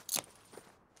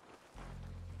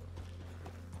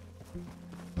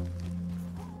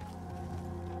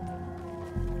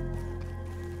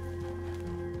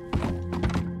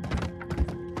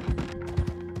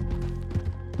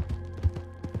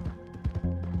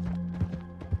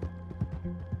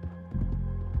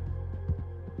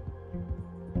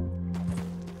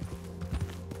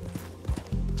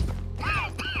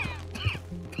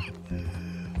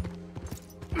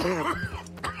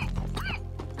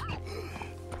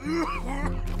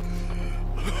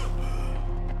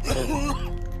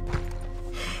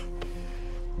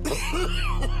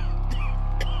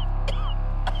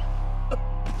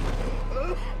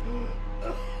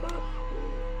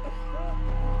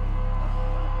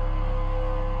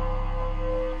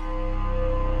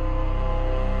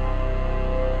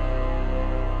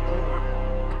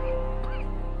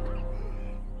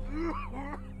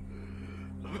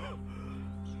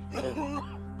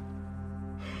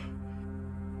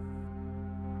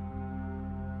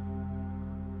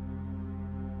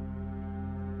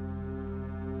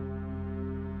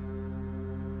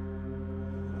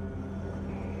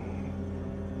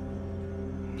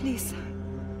 Please,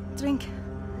 drink.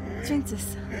 Drink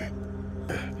this.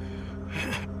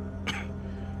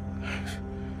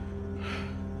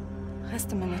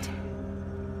 Rest a minute.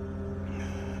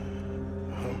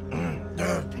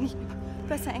 Wenn ich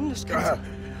besser Englisch könnte.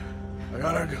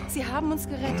 Sie haben uns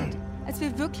gerettet, als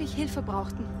wir wirklich Hilfe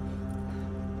brauchten.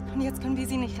 Und jetzt können wir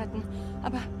sie nicht retten.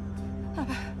 Aber...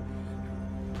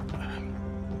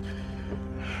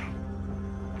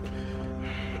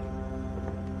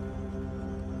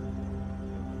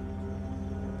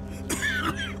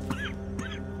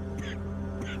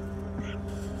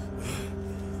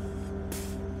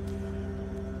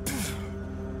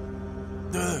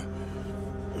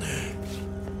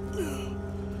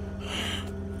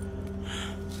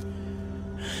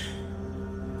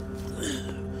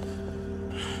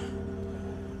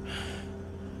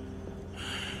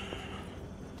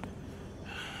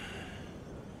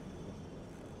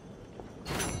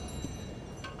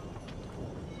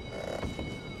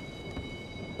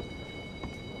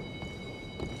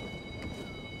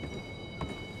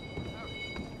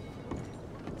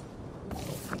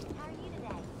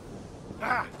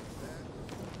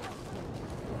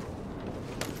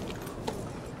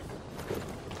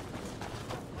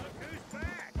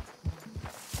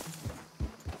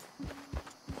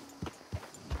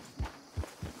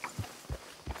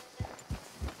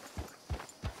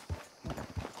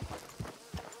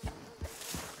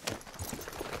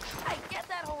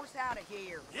 Out of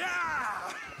here.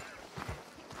 Yeah!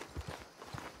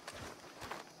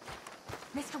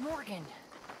 Mr. Morgan.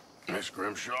 Miss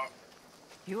Grimshaw?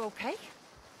 You okay?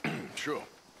 Sure.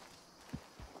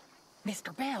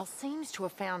 Mr. Bell seems to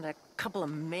have found a couple of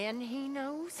men he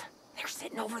knows. They're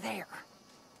sitting over there.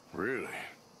 Really?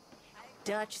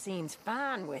 Dutch seems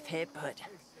fine with it, but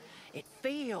it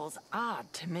feels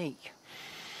odd to me.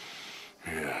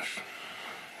 Yes.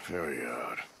 Very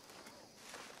odd.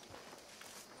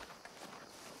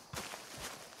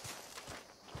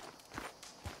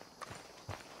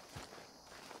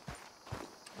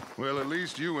 Well, at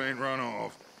least you ain't run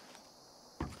off.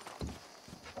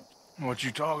 What you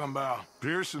talking about?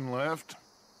 Pearson left.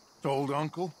 Old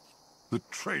uncle. The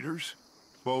traitors.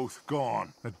 Both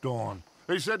gone at dawn.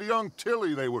 They said to young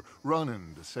Tilly they were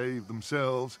running to save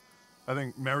themselves. I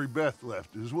think Mary Beth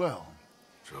left as well.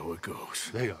 So it goes.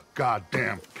 They are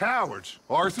goddamn cowards,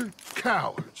 Arthur.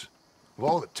 Cowards. Of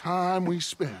all the time we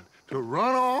spent to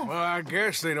run off... Well, I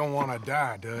guess they don't want to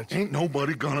die, Dutch. Ain't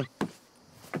nobody gonna...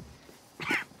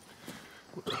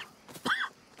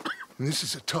 This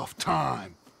is a tough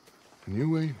time. And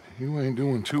you ain't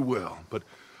doing too well. But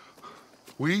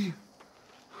we,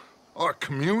 our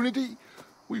community,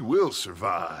 we will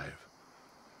survive.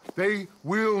 They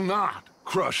will not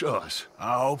crush us.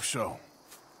 I hope so.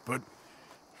 But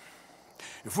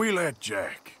if we let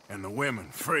Jack and the women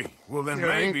free, well then There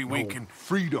maybe ain't we no can...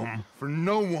 freedom for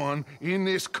no one in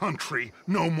this country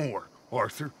no more,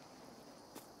 Arthur.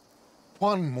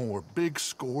 One more big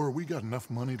score, we got enough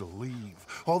money to leave.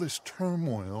 All this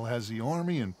turmoil has the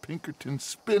army and Pinkerton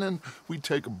spinning. We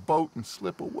take a boat and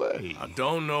slip away. I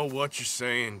don't know what you're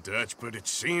saying, Dutch, but it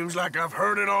seems like I've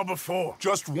heard it all before.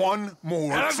 Just one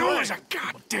more And as train. always, a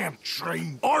goddamn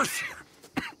train. Arthur!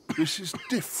 This is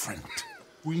different.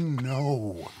 We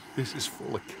know this is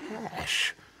full of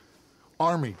cash.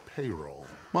 Army payroll,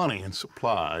 money and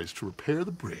supplies to repair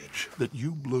the bridge that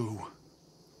you blew.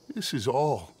 This is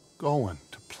all going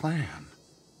to plan.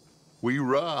 We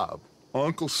rob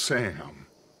Uncle Sam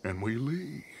and we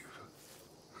leave.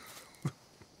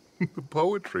 The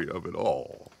poetry of it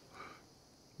all.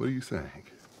 What do you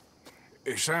think?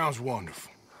 It sounds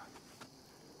wonderful.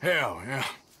 Hell, yeah.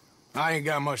 I ain't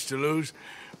got much to lose,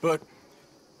 but...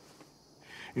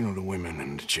 You know, the women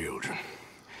and the children.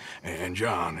 And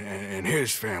John and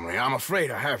his family. I'm afraid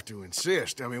I have to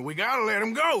insist. I mean, we gotta let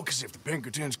them go, because if the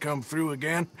Pinkertons come through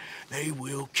again, they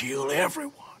will kill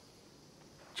everyone.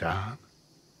 John?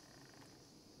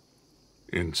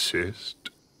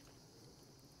 Insist?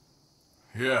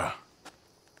 Yeah.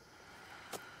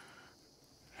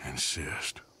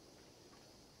 Insist.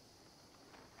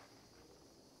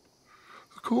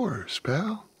 Of course,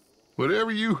 pal.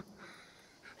 Whatever you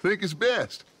think is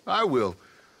best, I will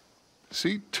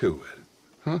see to it.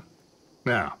 Huh?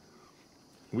 Now,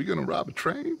 we gonna rob a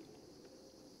train?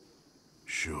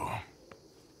 Sure.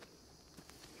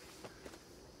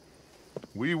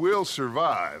 We will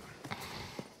survive.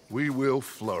 We will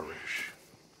flourish.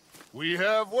 We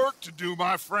have work to do,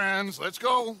 my friends. Let's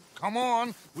go. Come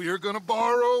on. We are gonna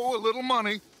borrow a little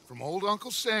money from old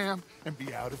Uncle Sam and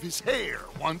be out of his hair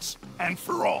once and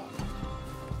for all.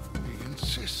 He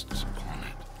insists upon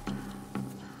it.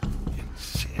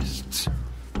 Insists.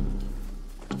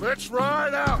 Let's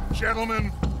ride out,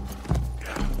 gentlemen.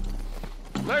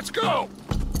 Let's go.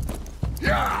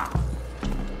 Yeah!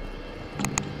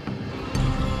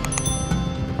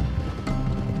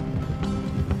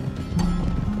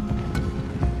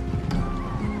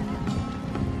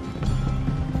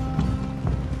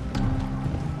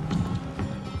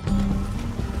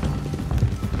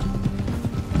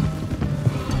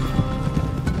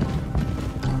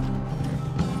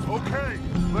 Okay,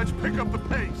 let's pick up the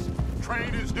pace.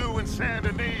 Train is due in Saint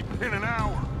Denis in an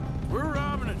hour. We're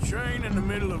robbing a train in the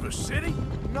middle of a city?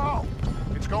 No,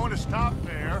 it's going to stop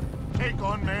there, take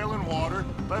on mail and water,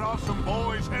 let off some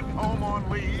boys heading home on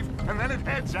leave, and then it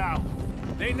heads out.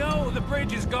 They know the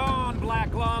bridge is gone,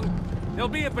 Black Lung. There'll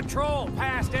be a patrol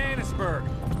past Annisburg,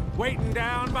 waiting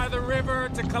down by the river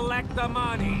to collect the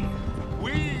money.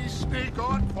 We sneak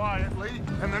on quietly,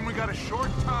 and then we got a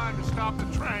short time to stop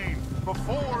the train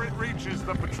before it reaches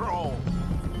the patrol.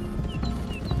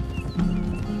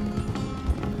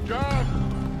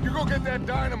 John, you go get that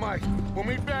dynamite. We'll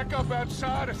meet back up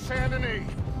outside of Saint Denis.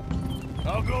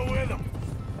 I'll go with them.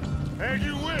 As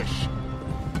you wish.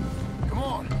 Come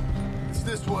on. It's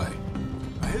this way.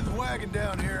 I hid the wagon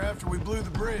down here after we blew the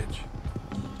bridge.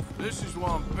 This is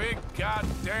one big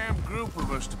goddamn group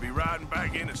of us to be riding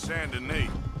back into Saint Denis.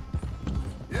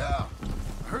 Yeah.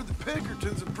 I heard the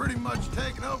Pinkertons have pretty much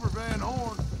taken over Van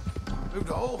Horn. Moved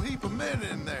a whole heap of men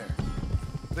in there.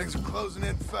 Things are closing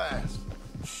in fast.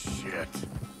 Shit.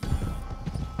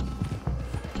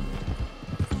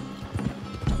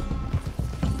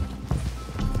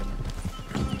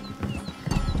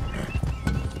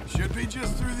 Should be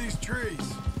just through these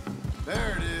trees.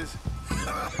 There it is.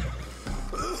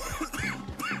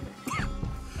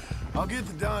 I'll get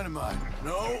the dynamite.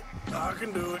 No, I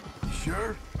can do it. You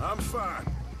sure? I'm fine.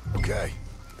 Okay,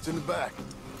 it's in the back.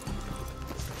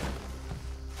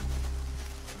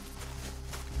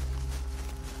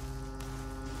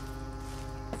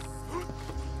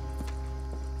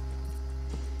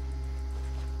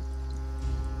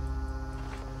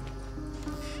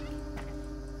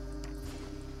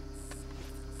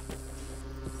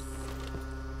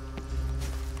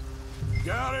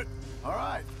 Got it? All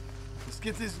right, let's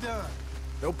get this done.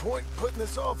 No point putting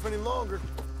this off any longer.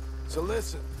 So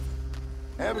listen,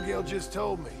 Abigail just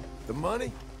told me, the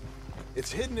money,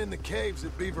 it's hidden in the caves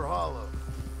at Beaver Hollow.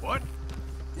 What?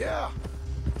 Yeah,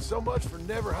 so much for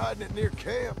never hiding it near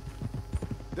camp.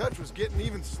 Dutch was getting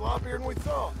even sloppier than we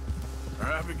thought.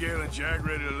 Are Abigail and Jack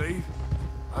ready to leave?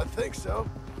 I think so.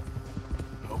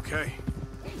 Okay.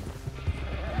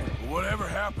 Whatever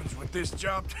happens with this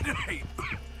job today,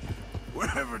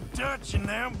 wherever Dutch and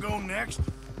them go next,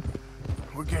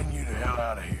 we're getting you the hell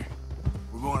out of here.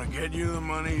 We're going to get you the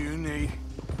money you need.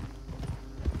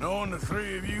 Knowing the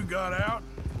three of you got out,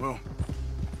 well,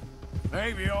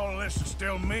 maybe all of this will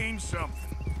still mean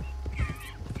something.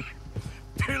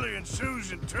 Tilly and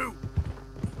Susan, too.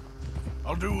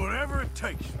 I'll do whatever it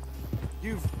takes.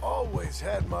 You've always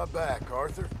had my back,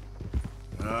 Arthur.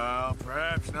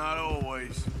 Perhaps not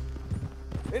always.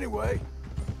 Anyway,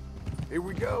 here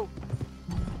we go.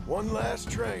 One last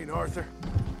train, Arthur.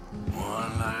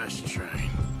 One last train.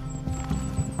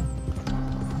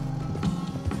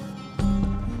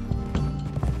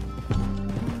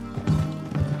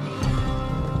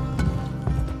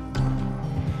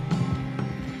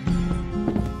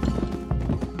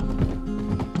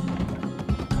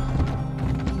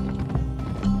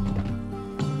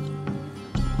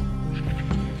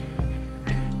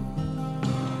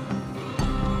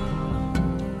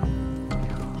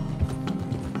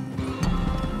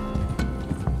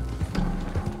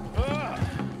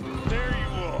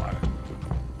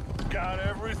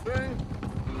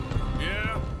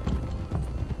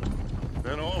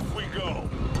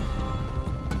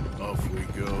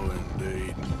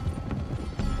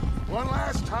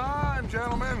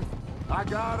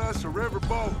 A river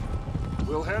boat.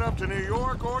 We'll head up to New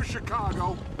York or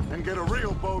Chicago and get a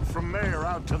real boat from there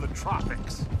out to the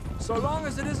tropics. So long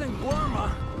as it isn't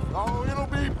Guarma. Oh, it'll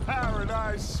be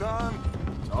paradise, son.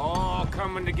 It's all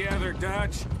coming together,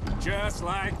 Dutch. Just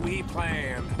like we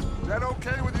planned. Is that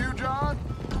okay with you, John?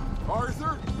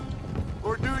 Arthur?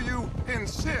 Or do you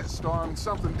insist on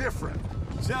something different?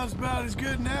 Sounds about as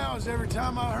good now as every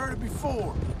time I heard it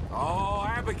before. Oh,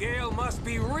 Abigail must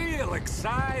be real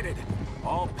excited.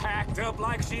 All packed up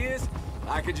like she is,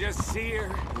 I could just see her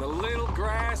in the little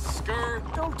grass skirt.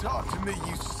 Don't talk to me,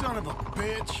 you son of a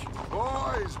bitch.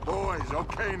 Boys,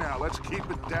 okay now, let's keep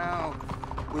it down.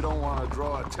 We don't want to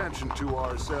draw attention to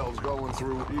ourselves going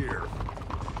through here.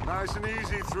 Nice and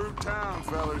easy through town,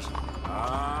 fellas.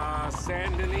 Ah,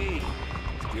 Saint Denis.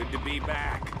 It's good to be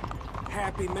back.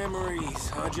 Happy memories,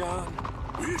 huh, John?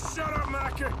 Will you shut up,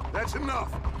 Mackie? That's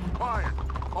enough. Quiet,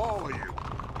 all of you.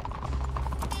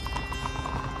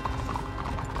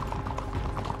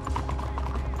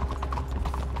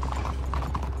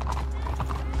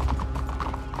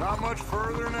 Not much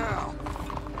further now.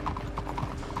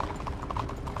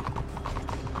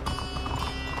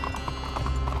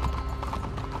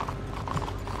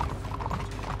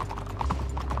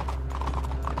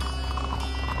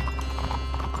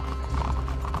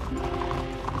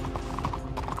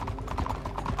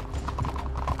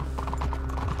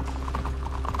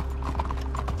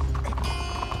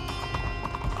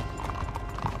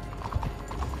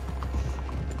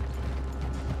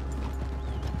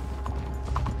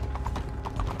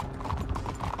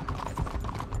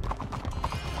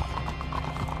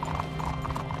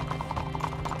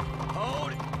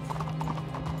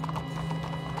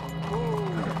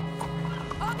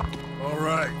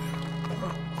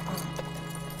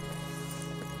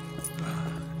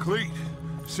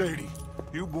 Sadie,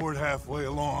 you board halfway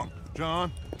along.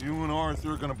 John, you and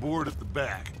Arthur are gonna board at the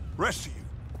back. Rest of you,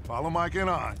 follow Mike and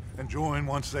I, and join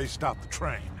once they stop the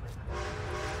train.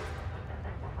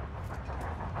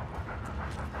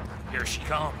 Here she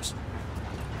comes.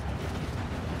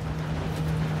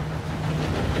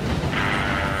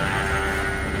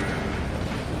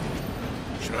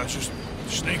 Should I just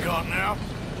sneak on now?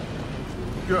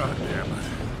 God damn it.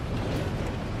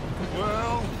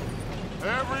 Well,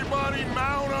 everybody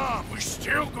mount up! We're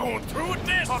still going through with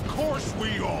this? Of course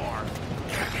we are!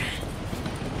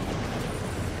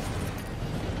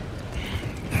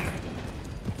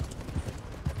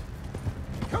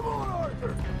 Come on,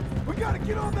 Arthur! We gotta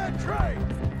get on that train!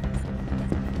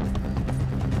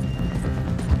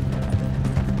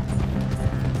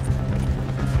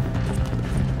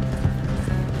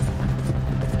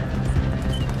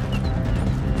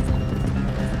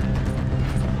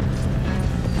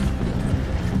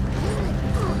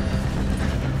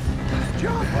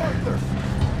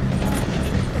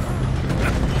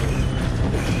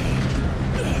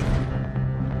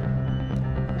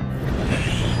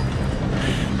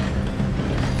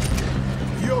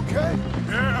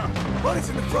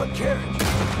 Front carriage.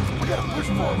 We gotta push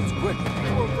forwards quick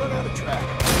before we run out of track.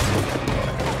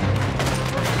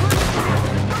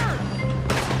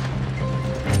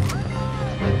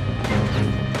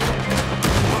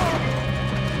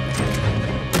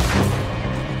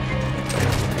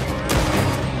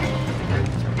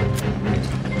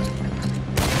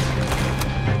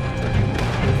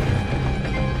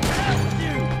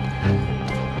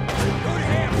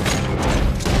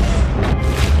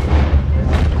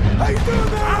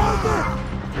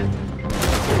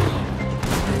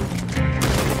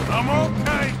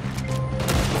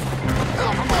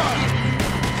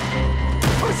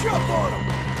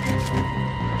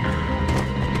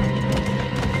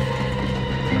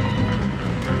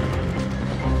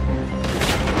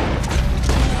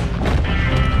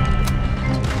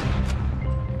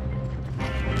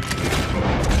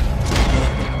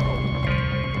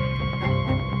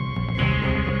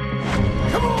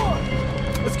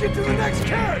 get to the next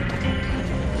carriage!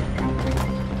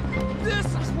 This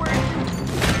is where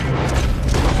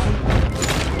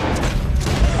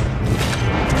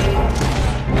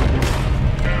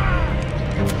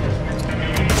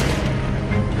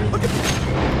Look at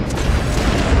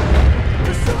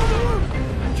there's some of the roof!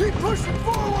 Keep pushing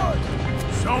forward!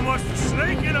 So much for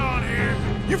sneaking on here.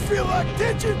 You feel like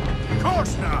ditching? Of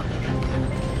course not.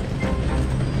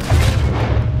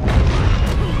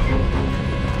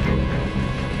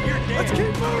 you're dead. Let's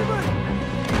keep moving!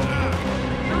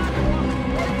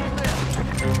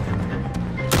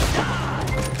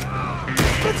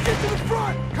 Let's get to the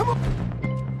front! Come on!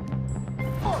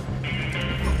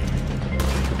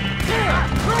 Yeah,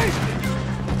 crazy!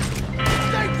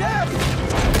 Stay down!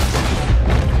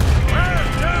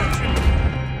 Where's Davinci?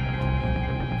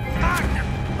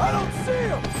 I don't see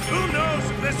him! Who knows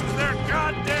if this was their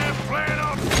goddamn plan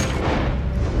on...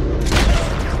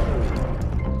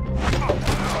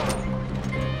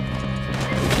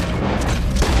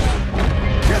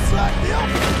 Just like the old...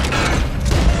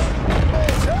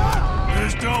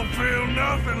 This don't feel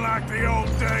nothing like the old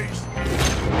days.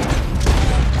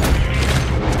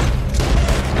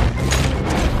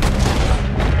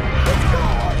 Let's go,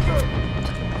 Arthur!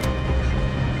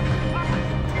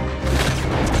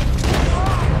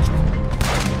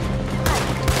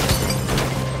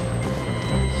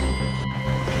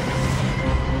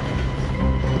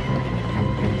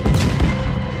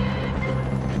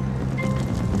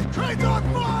 Train's on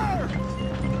fire!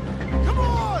 Come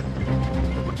on!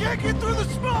 We can't get through the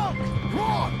smoke! Come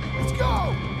on, let's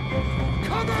go!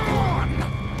 Come on!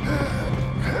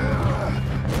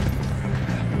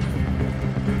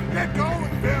 Get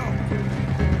going, Bill!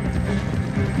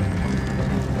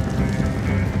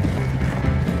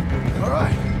 All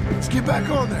right, let's get back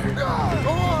on there. Go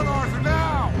on, Arthur,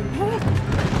 now!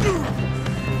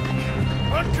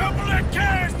 Uncouple that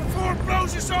cash before it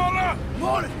blows us all up!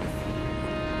 On it!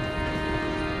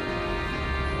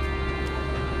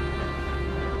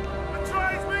 The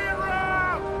train's being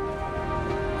robbed!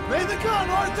 Lay the gun,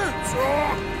 Arthur!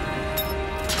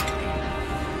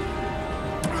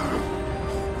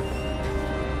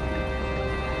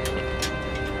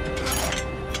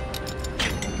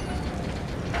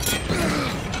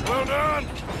 Well done!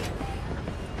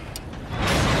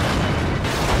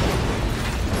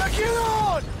 Now get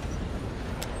on!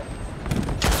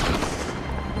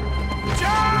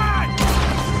 John!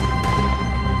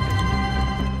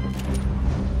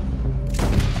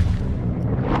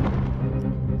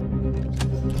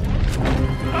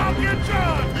 I'll get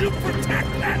John! You protect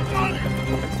that money!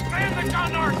 Man the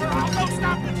gun, Arthur! I'll go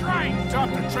stop the train! Stop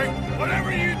the train?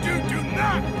 Whatever you do, do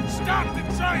not stop the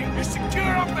train! You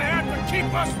secure up ahead, but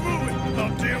keep us moving!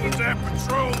 I'll deal with that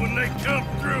patrol when they come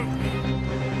through!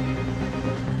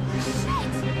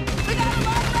 We got a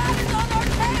lot of riders on our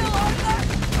tail, Arthur!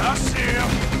 I see him!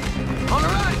 On the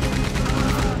right!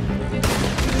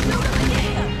 Shoot him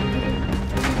again!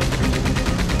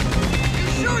 You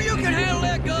sure you can handle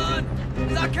that gun?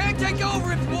 'Cause I can't take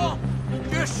over if you want.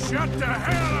 Just shut the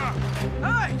hell up!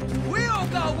 Hey, we all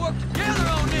gotta work together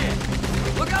on this.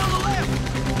 Look out on the left.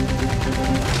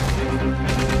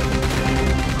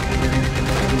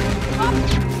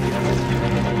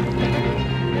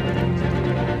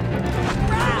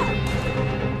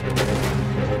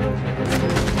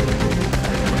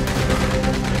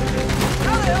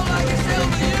 How the hell I can sail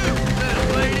with you, little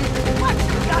lady? Watch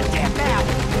your goddamn mouth!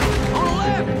 On the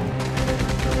left.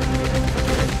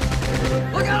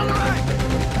 Look out on the right.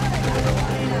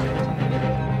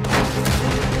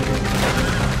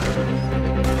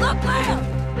 Look left!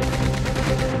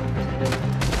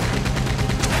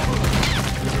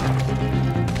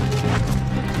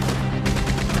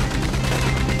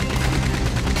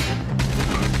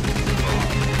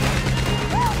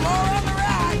 More on the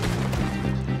right!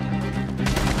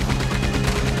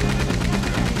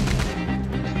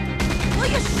 Will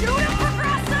you shoot him, for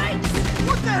Christ's sakes?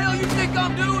 What the hell you think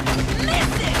I'm doing?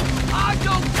 Listen! I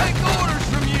don't take orders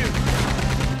from you.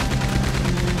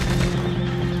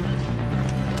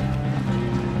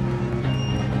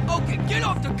 Okay, get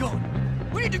off the gun.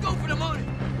 We need to go for the money.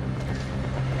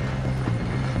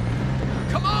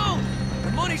 Come on!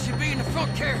 The money should be in the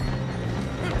front carriage.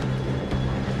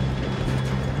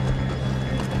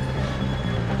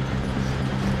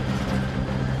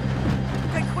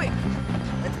 Okay, quick.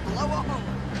 Let's blow a hole.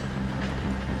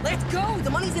 Let's go! The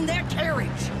money's in their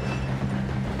carriage.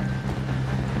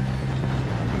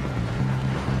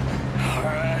 All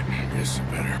right, guess I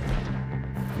better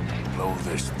blow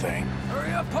this thing.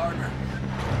 Hurry up, partner.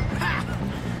 Ha!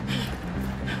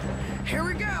 Here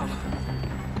we go.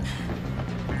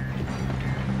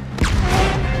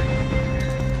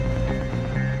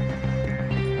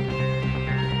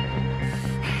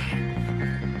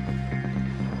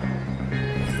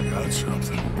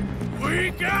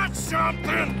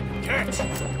 something? Catch.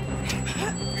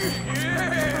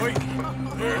 Yeah. Wait,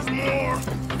 there's more.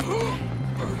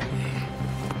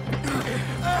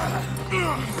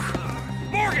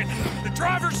 Morgan, the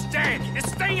driver's dead.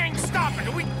 This thing ain't stopping,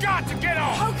 and we got to get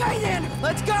off. Okay then,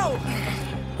 let's go.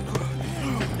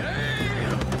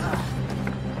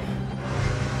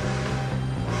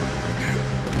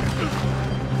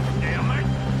 Damn it.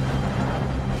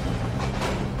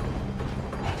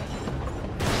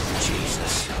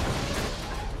 Jesus.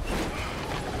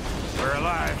 We're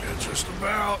alive. Yeah, just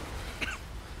about.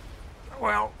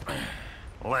 Well,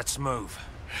 let's move.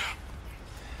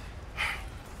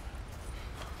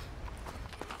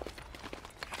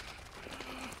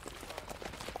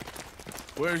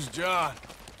 Where's John?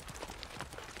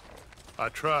 I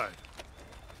tried.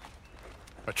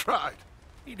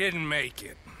 He didn't make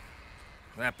it.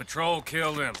 That patrol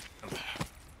killed him.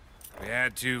 We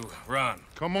had to run.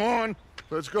 Come on,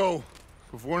 let's go.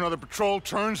 Before another patrol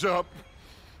turns up.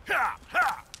 Ha!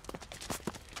 Ha!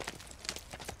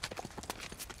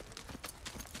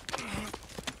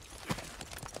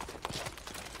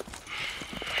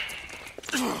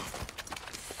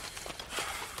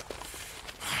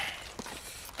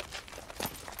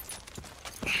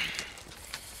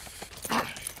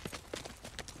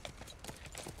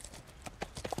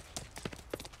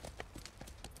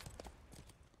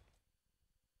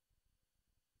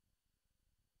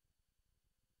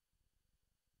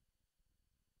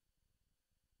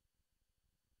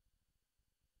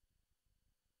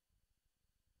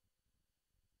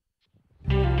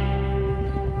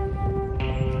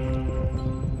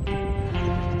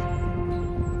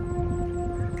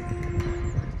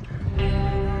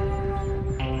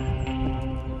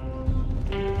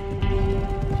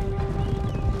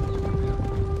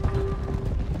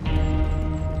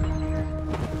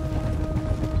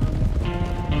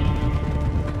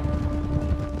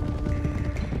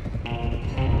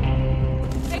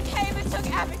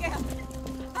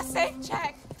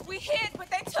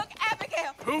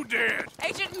 Who did?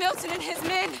 Agent Milton and his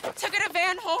men took her to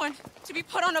Van Horn to be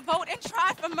put on a boat and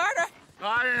tried for murder.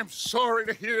 I am sorry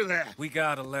to hear that. We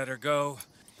gotta let her go.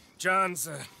 John's,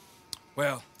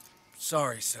 well,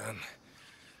 sorry, son.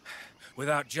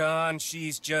 Without John,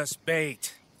 she's just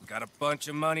bait. Got a bunch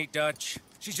of money, Dutch.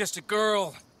 She's just a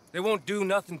girl. They won't do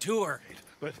nothing to her.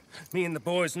 But me and the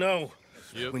boys know.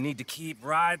 Yep. We need to keep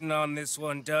riding on this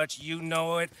one, Dutch. You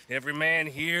know it. Every man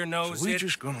here knows So we it.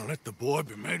 just gonna let the boy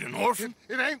be made an orphan?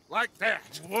 It ain't like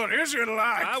that. What is it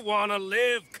like? I wanna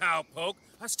live, cowpoke.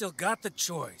 I still got the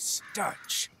choice.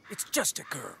 Dutch, it's just a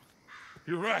girl.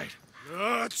 You're right.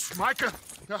 Dutch. Micah,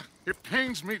 it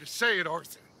pains me to say it,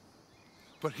 Arthur.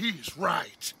 But he's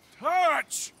right.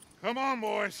 Dutch! Come on,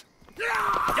 boys.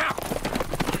 Yeah!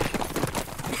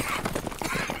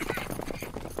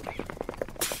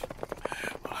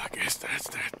 Well, I guess that's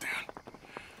that then.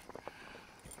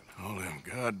 All them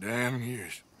goddamn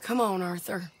years. Come on,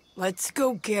 Arthur. Let's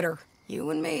go get her.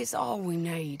 You and me is all we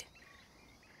need.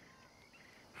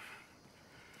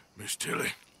 Miss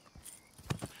Tilly.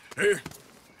 Here.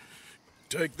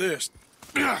 Take this.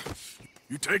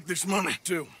 You take this money,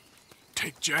 too.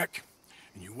 Take Jack,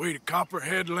 and you wait at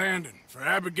Copperhead Landing for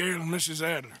Abigail and Mrs.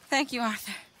 Adler. Thank you,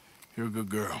 Arthur. You're a good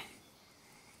girl.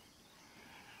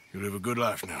 You live a good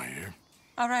life now, you hear?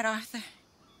 All right, Arthur.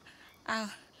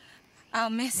 I'll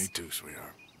miss... Me too,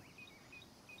 sweetheart.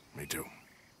 Me too.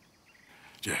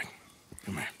 Jack,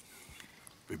 come here.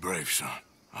 Be brave, son.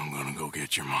 I'm gonna go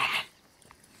get your mama.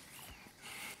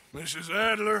 Mrs.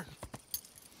 Adler.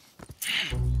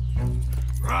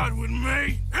 Ride with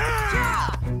me.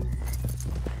 Yeah!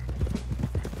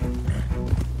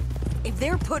 If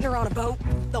they're putting her on a boat,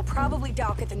 they'll probably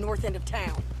dock at the north end of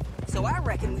town. So I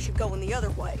reckon we should go in the other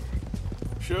way.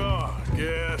 Sure, I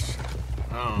guess.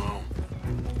 I don't know.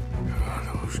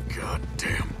 God, those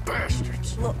goddamn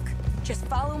bastards. Look, just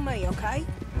follow me, okay?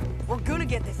 We're gonna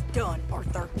get this done,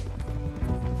 Arthur.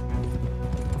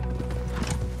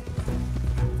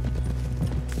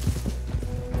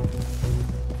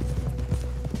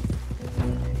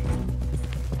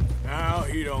 Now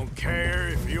he don't care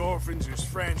if he orphans his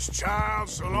friend's child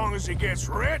so long as he gets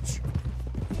rich?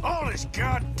 All this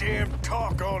goddamn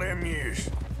talk all them years.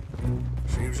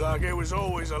 Seems like it was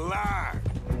always a lie.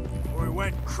 Before he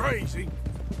went crazy.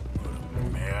 What a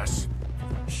mess.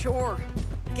 Sure.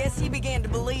 Guess he began to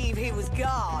believe he was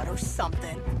God or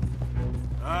something.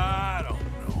 I don't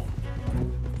know.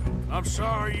 I'm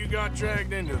sorry you got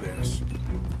dragged into this.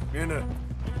 Into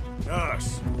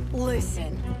us.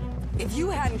 Listen, if you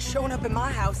hadn't shown up in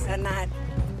my house that night,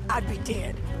 I'd be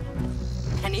dead.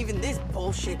 And even this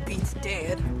bullshit beats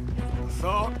dead. I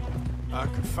thought I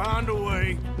could find a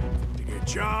way to get Get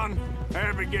John,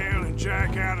 Abigail, and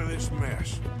Jack out of this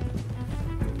mess.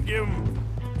 Give them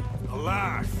a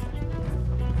life.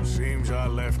 Seems I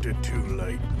left it too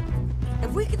late.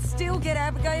 If we could still get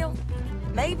Abigail,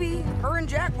 maybe her and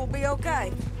Jack will be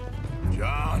okay.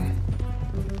 John,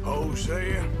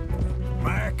 Hosea,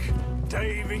 Mac,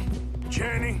 Davy,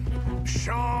 Jenny,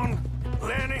 Sean,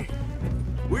 Lenny.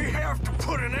 We have to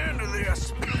put an end to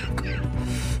this.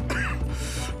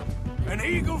 An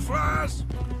eagle flies.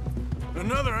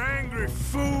 Another angry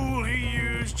fool he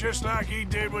used just like he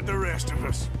did with the rest of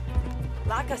us.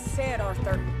 Like I said,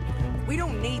 Arthur, we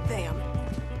don't need them.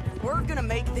 We're gonna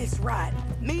make this right.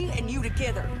 Me and you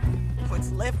together.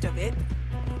 What's left of it.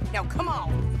 Now come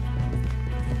on.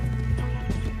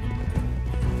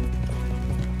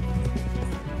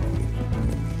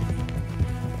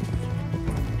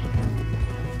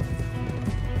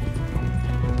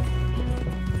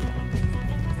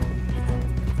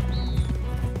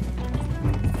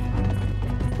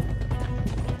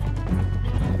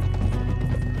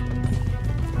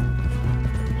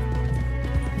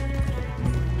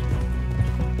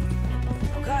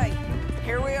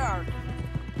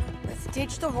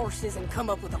 Ditch the horses and come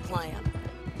up with a plan.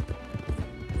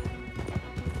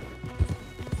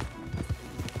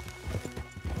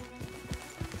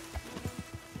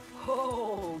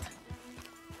 Hold.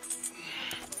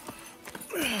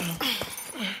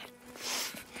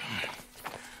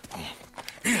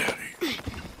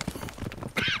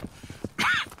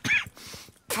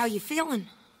 How you feeling?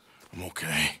 I'm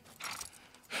okay.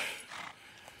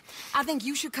 I think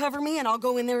you should cover me and I'll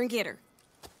go in there and get her.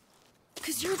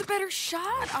 'Cause you're the better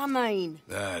shot, I mean.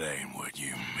 That ain't what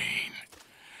you mean.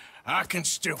 I can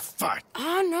still fight.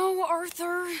 I know,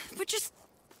 Arthur, but just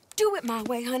do it my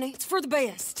way, honey. It's for the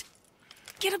best.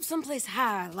 Get up someplace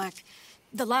high, like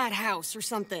the lighthouse or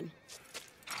something.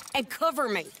 And cover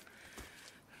me.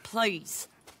 Please.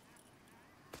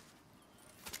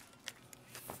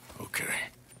 Okay.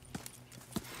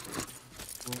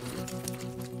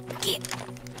 Get.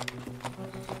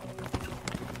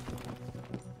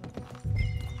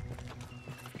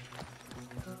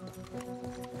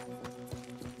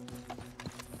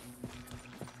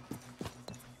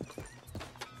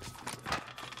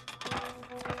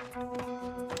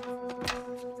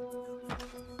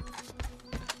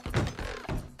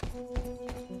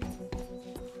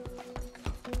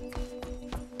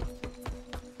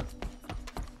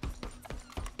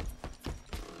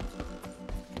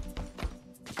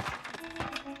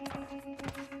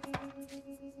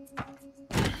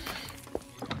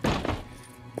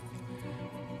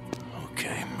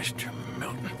 Mr.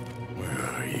 Milton, where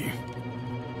are you?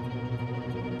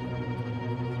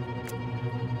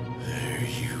 There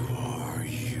you are,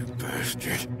 you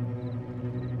bastard.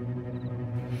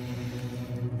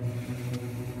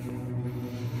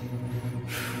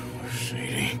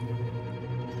 Sadie.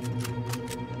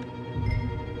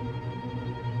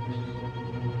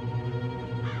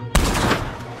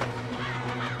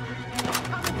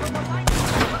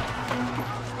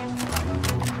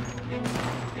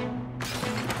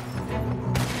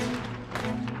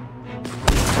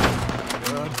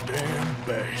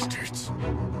 Bastards.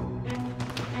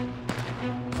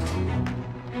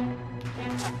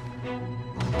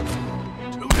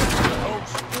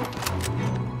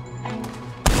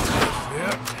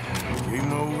 Yep, keep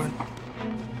moving.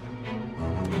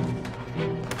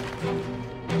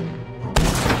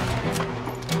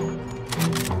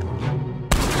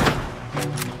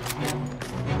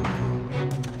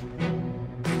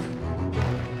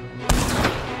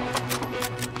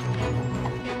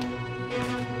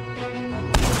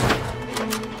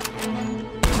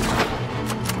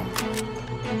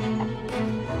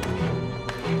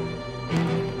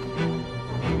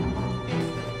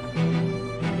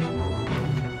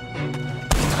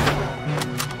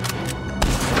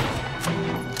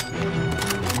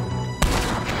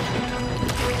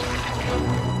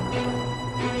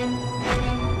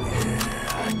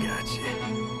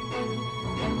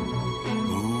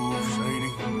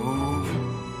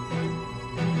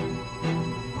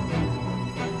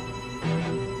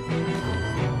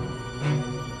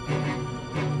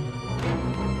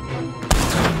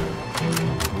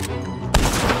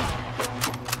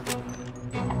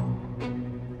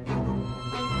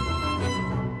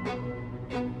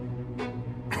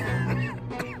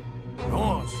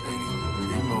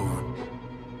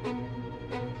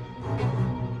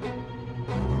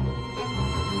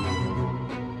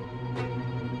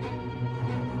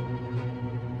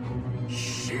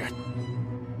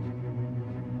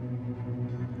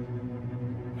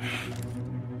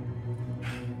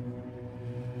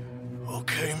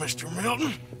 Okay, Mr.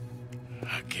 Milton.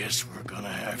 I guess we're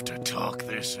gonna have to talk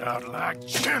this out like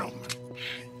gentlemen.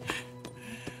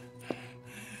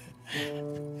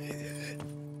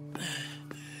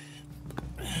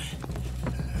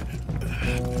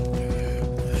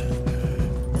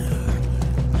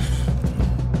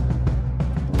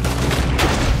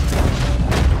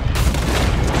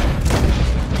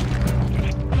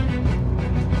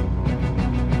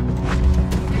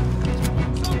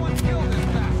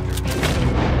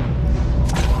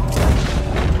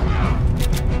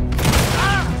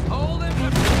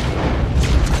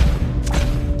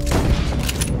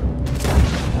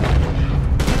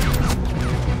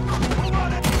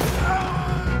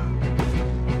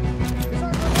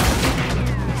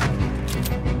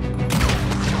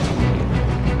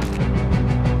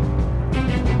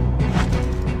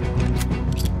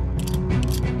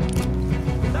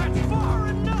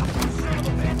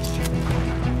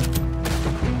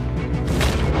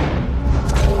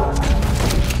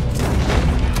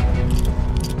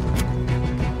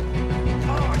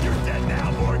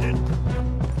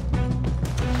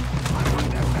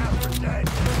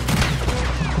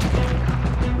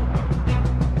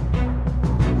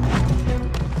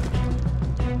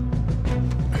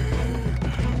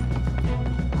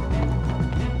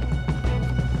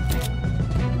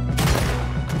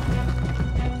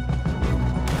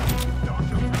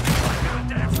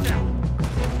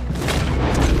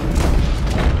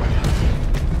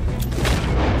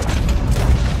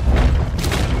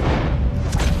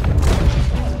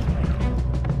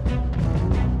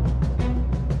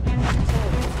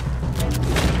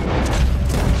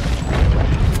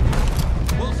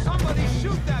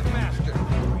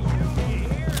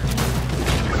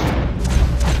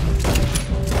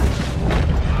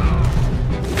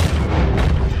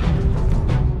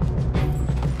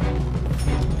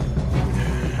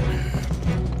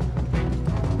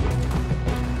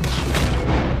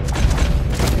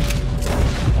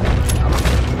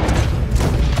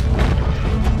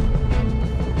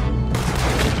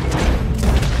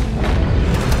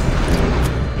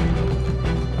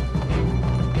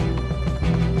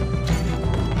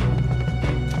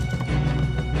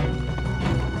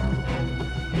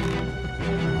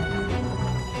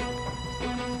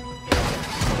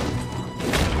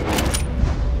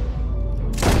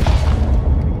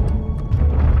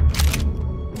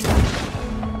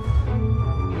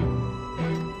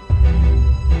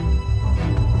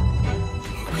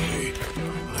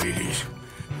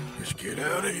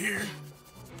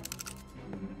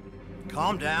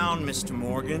 Calm down, Mr.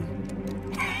 Morgan.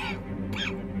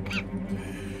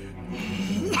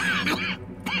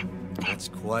 That's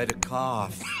quite a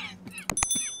cough.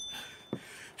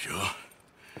 Sure.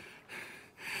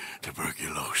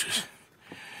 Tuberculosis.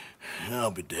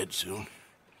 I'll be dead soon.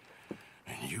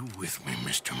 And you with me,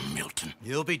 Mr. Milton?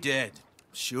 You'll be dead,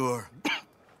 sure.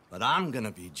 But I'm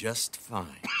gonna be just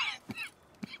fine.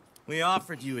 We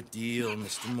offered you a deal,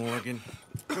 Mr. Morgan.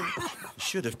 You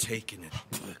should have taken it.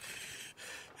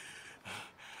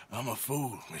 I'm a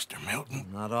fool, Mr. Milton.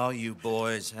 Not all you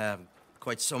boys have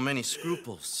quite so many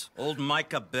scruples. Old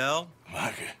Micah Bell.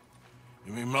 Micah?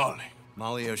 You mean Molly?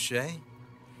 Molly O'Shea?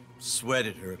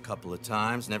 Sweated her a couple of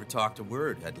times, never talked a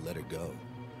word, had to let her go.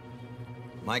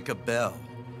 Micah Bell.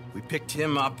 We picked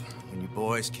him up when you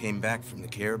boys came back from the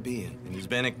Caribbean, and he's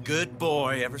been a good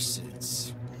boy ever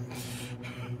since.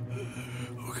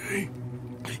 Okay.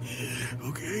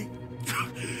 Okay.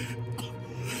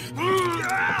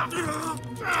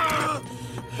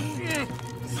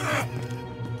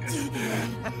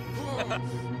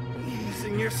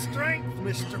 Using your strength,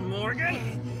 Mr.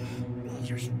 Morgan.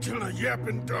 You're still a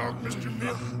yapping dog, Mr.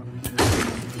 Milton.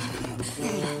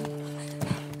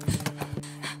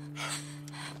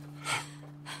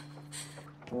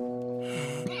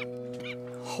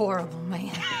 Horrible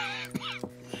man.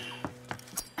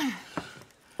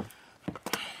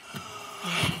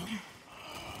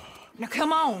 Now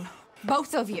come on,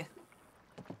 both of you.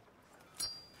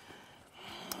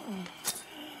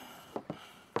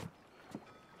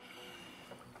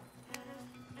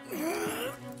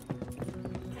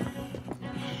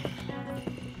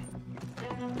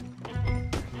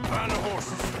 Find the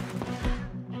horses.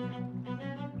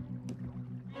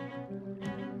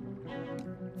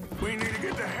 We need to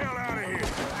get the hell out of here.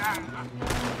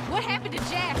 What happened to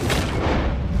Jack?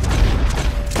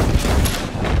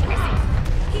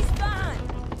 He's fine.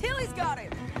 Tilly's got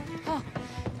him. Oh,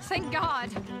 thank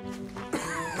God.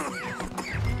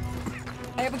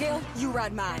 Abigail, you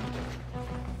ride mine.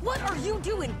 What are you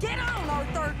doing? Get on,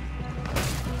 Arthur!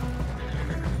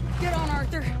 Get on,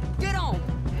 Arthur. Get on.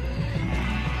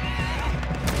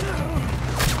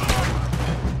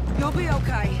 You'll be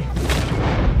okay.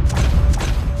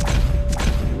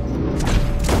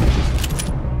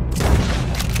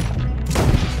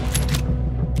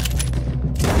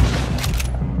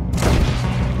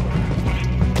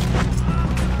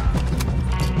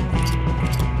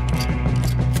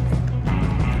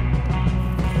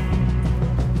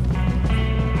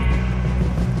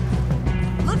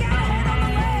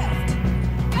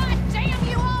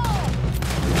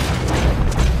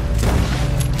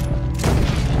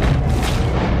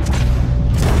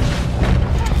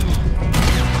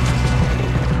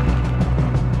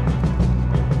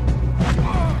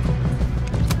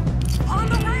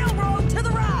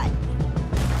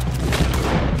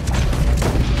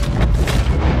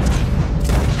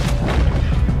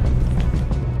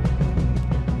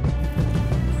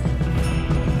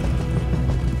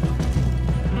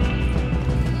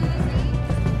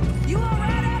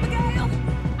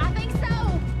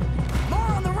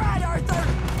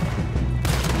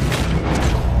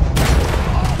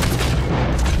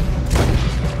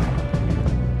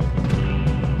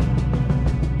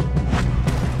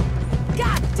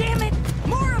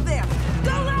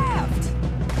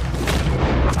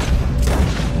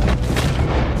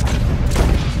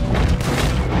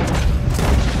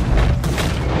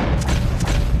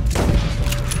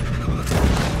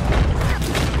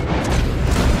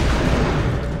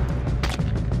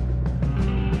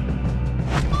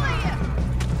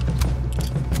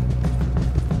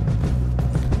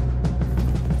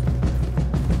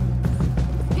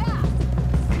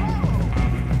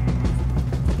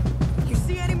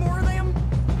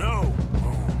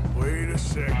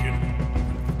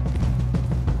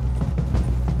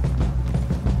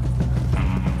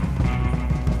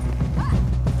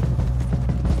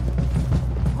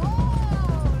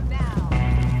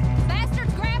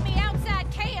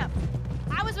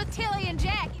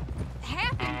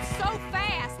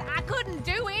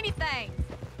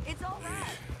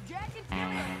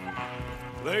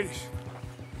 ladies.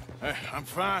 I'm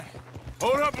fine.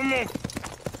 Hold up a moment.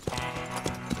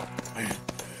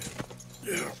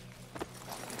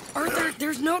 Arthur,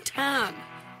 there's no time.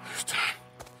 There's time.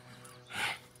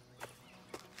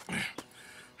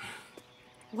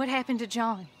 What happened to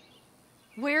John?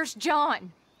 Where's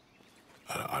John?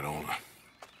 I don't know.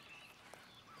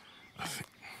 I think...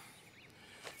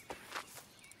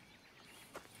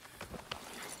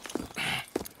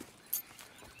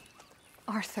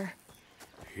 Arthur.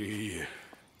 He...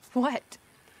 What?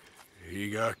 He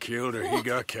got killed or he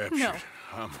got captured. No.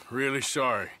 I'm really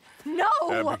sorry. No!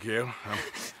 Abigail,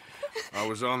 I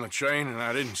was on the train and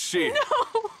I didn't see it.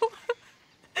 No!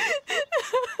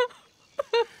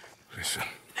 Listen.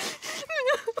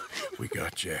 We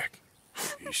got Jack.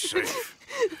 He's safe.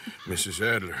 Mrs.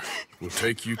 Adler will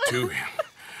take you to him.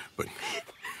 But,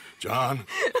 John,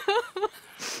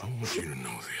 I want you to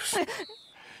know this.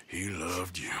 He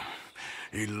loved you.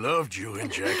 He loved you,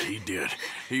 and Jack, he did.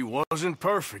 He wasn't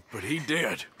perfect, but he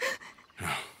did.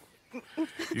 Now,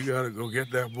 you gotta go get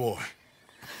that boy.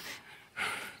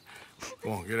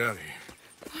 Come on, get out of here.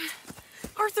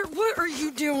 Arthur, what are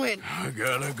you doing? I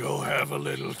gotta go have a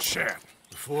little chat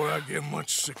before I get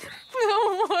much sicker.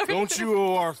 No, Arthur. Don't you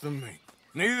owe Arthur me.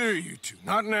 Neither of you two.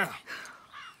 Not now.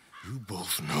 You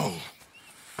both know.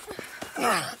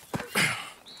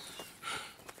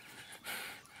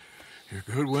 You're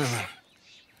good women.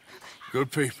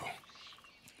 Good people.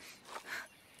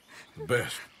 The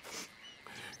best.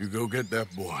 You go get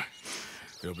that boy.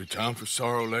 There'll be time for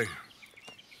sorrow later.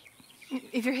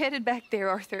 If you're headed back there,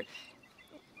 Arthur,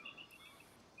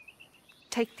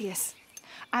 take this.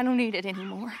 I don't need it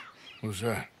anymore. What's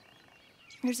that?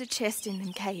 There's a chest in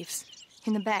them caves.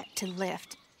 In the back to the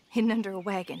left. Hidden under a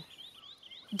wagon.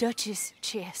 Dutch's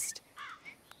chest.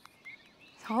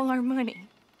 It's all our money.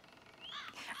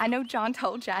 I know John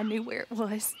told you I knew where it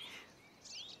was.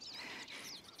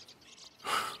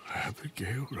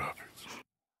 Abigail Roberts.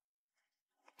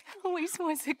 Always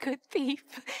was a good thief.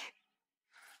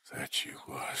 That you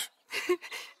was.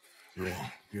 Come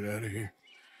on, get out of here.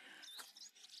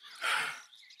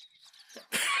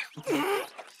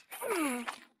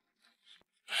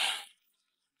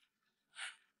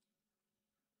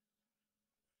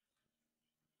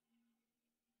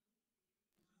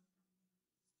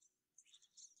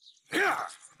 Yeah.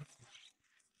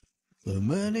 The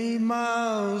many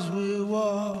miles we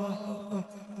walk,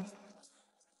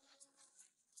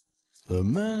 the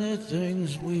many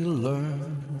things we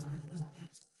learn,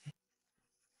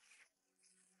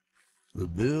 the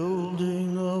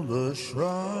building of a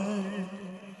shrine,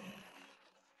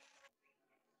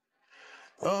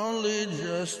 only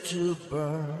just to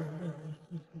burn.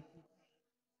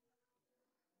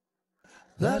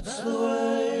 That's the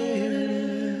way it is.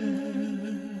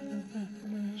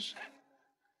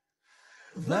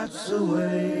 That's the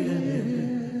way it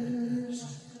is.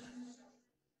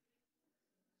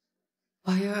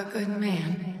 Well, you're a good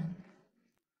man.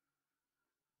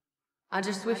 I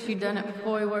just wish you'd done it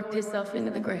before he worked himself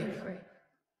into the grave.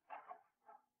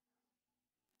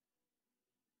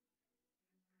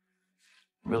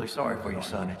 Really sorry for you,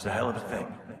 son. It's a hell of a thing.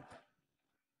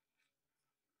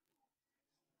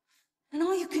 And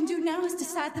all you can do now is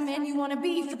decide the man you want to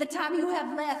be for the time you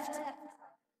have left.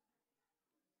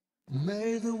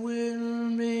 May the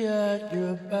wind be at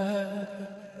your back.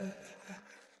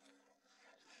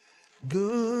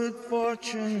 Good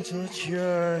fortune touch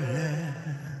your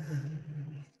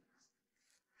hand.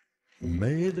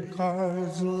 May the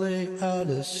cards lay out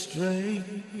astray.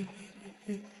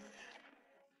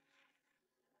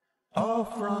 All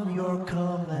from your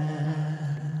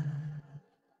command.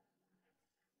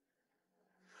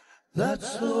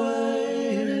 That's the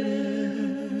way it is.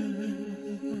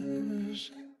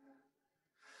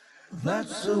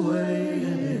 That's the way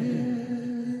it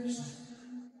is.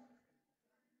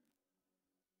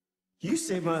 You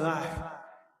saved my life.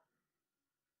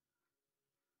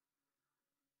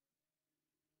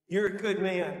 You're a good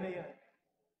man.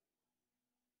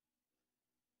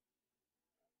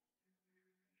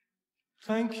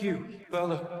 Thank you,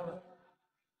 Bella.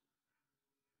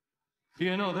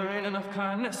 You know, there ain't enough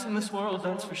kindness in this world,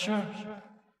 that's for sure.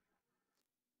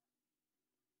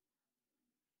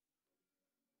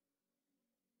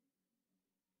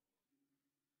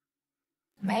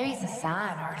 Maybe it's a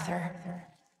sign, Arthur.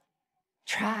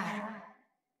 Try.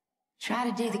 Try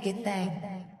to do the good thing.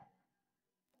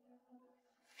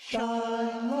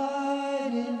 Shine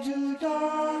light into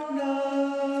darkness.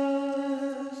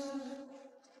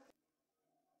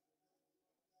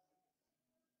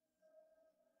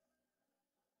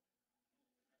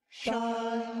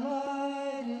 Shine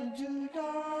light into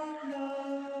darkness.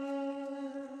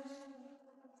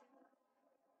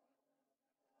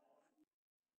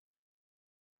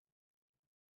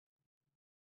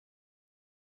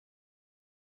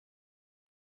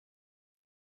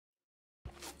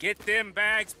 Get them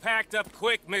bags packed up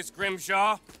quick, Miss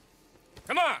Grimshaw.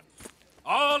 Come on,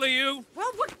 all of you.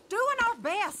 Well, we're doing our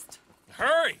best.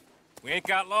 Hurry. We ain't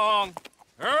got long.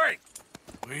 Hurry.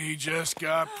 We just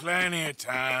got plenty of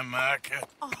time, Micah.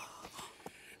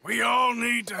 We all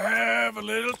need to have a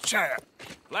little chat.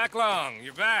 Black Lung,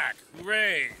 you're back.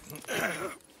 Hooray.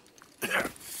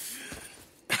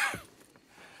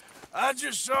 I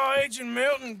just saw Agent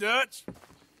Milton, Dutch.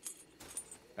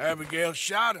 Abigail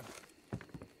shot him.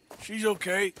 She's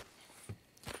okay.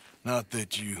 Not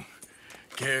that you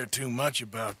care too much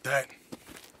about that.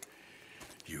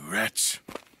 You rats.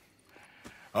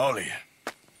 All of you.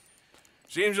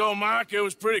 Seems old Micah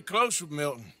was pretty close with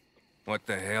Milton. What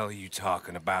the hell are you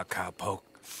talking about, cowpoke?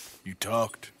 You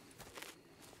talked.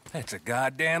 That's a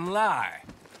goddamn lie.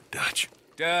 Dutch.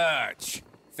 Dutch,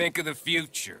 think of the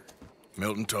future.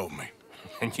 Milton told me.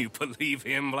 And you believe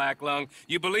him, Black Lung?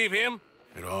 You believe him?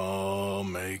 It all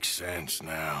makes sense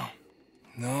now.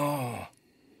 No,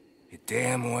 it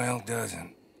damn well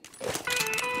doesn't.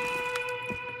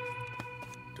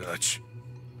 Dutch,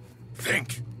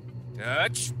 think.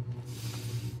 Dutch,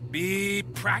 be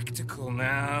practical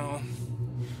now.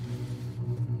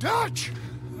 Dutch!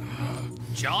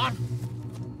 John?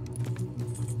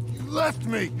 You left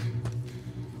me!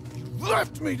 You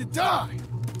left me to die!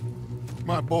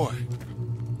 My boy,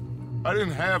 I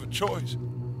didn't have a choice.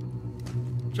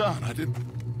 John, I didn't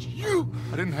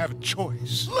have a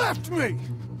choice. Left me!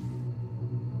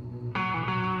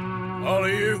 All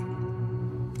of you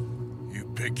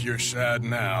pick your side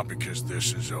now because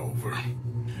this is over.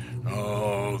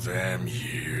 Oh, them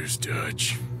years,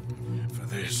 Dutch. For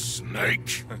this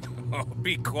snake. Oh,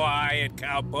 be quiet,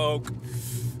 cowpoke.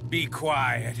 Be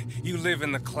quiet. You live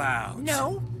in the clouds.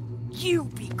 No, you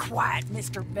be quiet,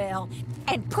 Mr. Bell,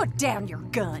 and put down your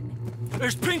gun.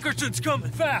 There's Pinkertons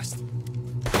coming, fast!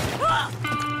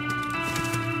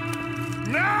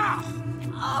 Now!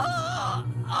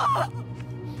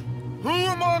 Who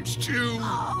amongst you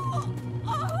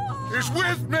is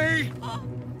with me?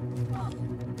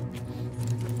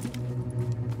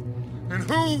 And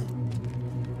who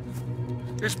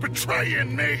is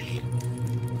betraying me?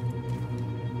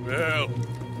 Well,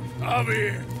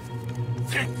 Javier,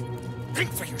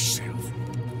 think for yourself.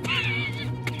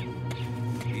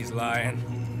 He's lying.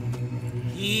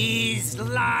 He's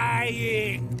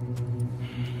lying!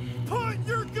 Put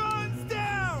your guns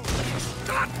down!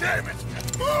 God damn it!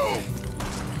 Move!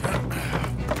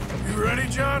 You ready,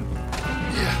 John?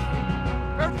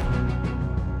 Yeah.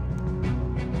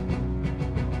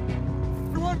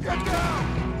 Everyone get down!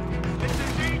 It's a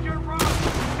danger road! The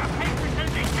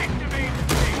Pinkertons activated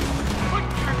me! Put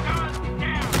your guns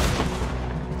down!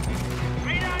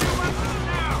 Lay down your weapons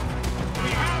now! We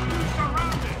have you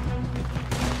surrounded!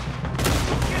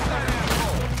 Get that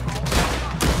asshole!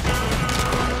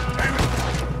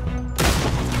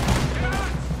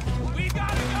 We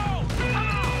gotta go!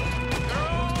 They're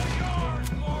all yours,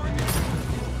 Morgan!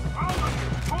 All of you,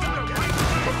 pull the weight!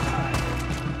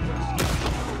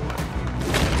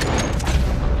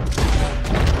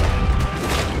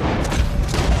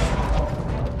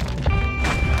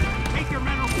 Take your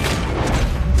men over.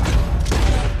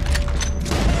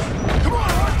 Come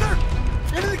on, Arthur!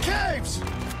 Into the caves!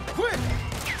 Quick!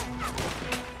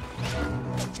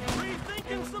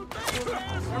 Rethinking some things,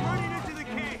 man. They're running into the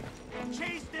cave.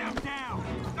 Chase them down.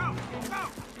 Go, go.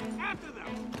 After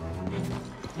them.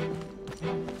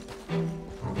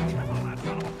 Come on, that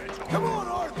son of a bitch. Come on,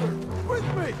 Arthur! With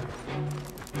me!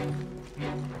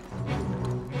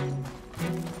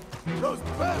 Those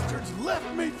bastards left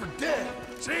me for dead!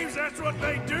 Seems that's what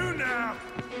they do now.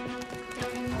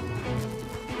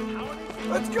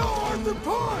 Let's go, Arthur!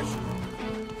 Push!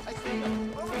 I see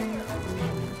him. Over here.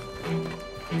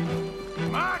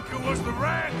 Micah was the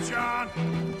rat, John.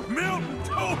 Milton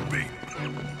told me.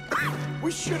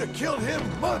 We should have killed him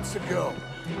months ago.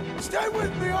 Stay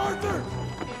with me, Arthur!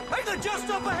 Hey, they're just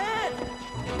up ahead.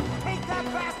 Take that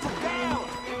bastard down.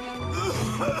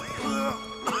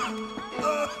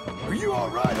 Are you all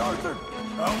right, Arthur?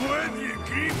 I'm with you.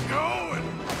 Keep going.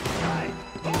 Hey,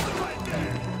 hold it right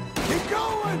there. Keep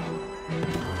going!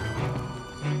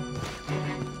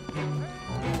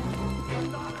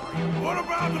 What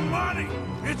about the money?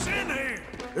 It's in here.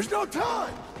 There's no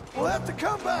time! We'll have to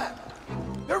come back!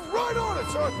 They're right on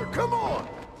us, Arthur! Come on!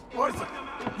 Arthur,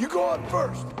 you go on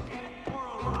first.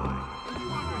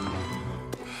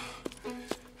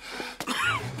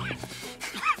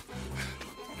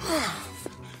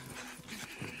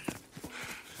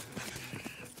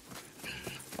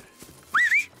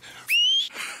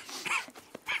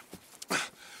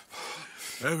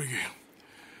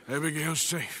 Abigail's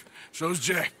safe. So's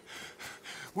Jack.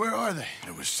 Where are they?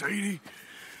 It was Sadie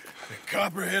at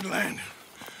Copperhead Landing.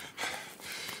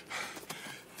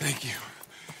 Thank you,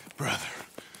 brother.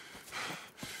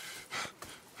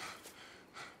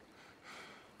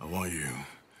 I want you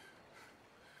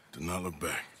to not look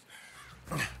back.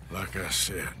 Like I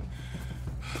said.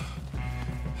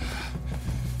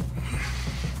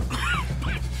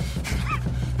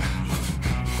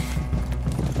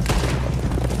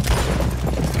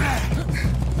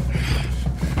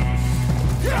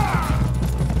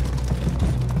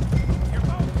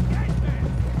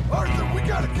 Arthur, we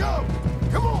gotta go!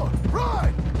 Come on,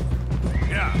 ride!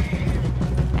 Yeah.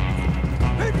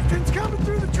 Binghamton's coming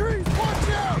through the trees! Watch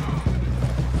out!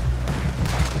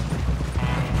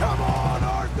 Come on,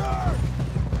 Arthur!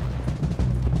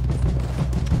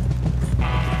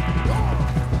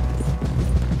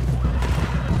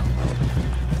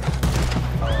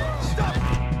 Stop!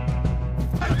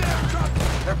 That damn truck!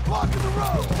 They're blocking the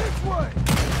road! This way!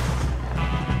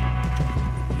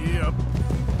 Yep.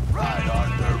 Ride,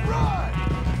 Arthur, ride!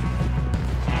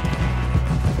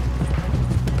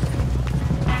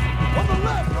 On the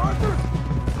left, Arthur!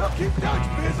 Now keep Dutch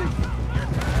busy!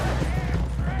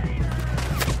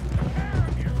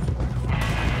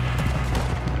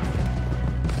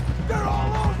 They're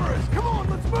all over us! Come on,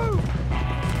 let's move!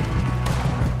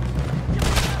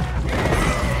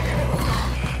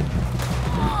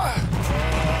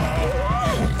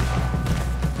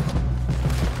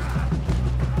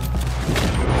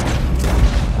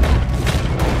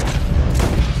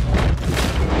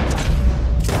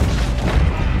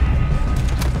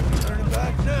 Turning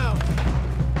back now.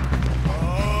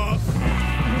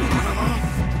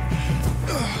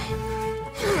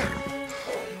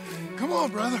 Come on,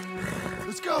 brother.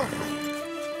 Let's go.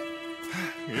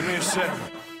 Give me a second.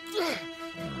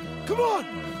 Come on!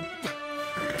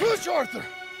 Push, Arthur!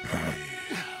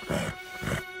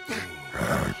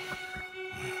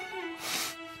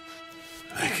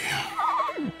 Thank you.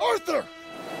 Arthur!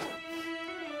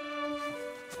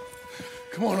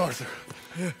 Come on, Arthur.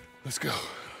 Yeah. Let's go.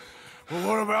 Well,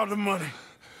 what about the money?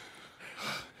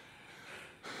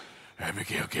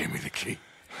 Abigail gave me the key.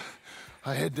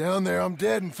 I head down there, I'm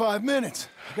dead in 5 minutes.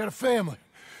 I got a family.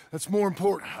 That's more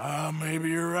important. Maybe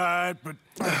you're right, but...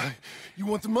 You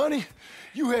want the money?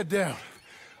 You head down.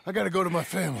 I gotta go to my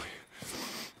family.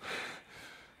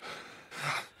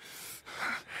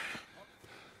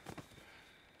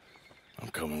 I'm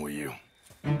coming with you.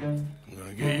 I'm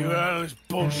gonna get you out of this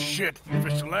bullshit if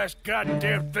it's the last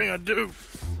goddamn thing I do.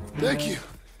 Thank you.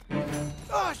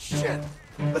 Ah, shit!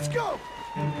 Let's go!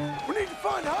 We need to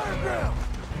find higher ground.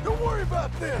 Don't worry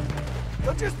about them.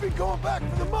 They'll just be going back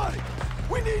for the money.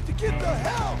 We need to get the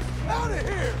hell out of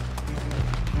here!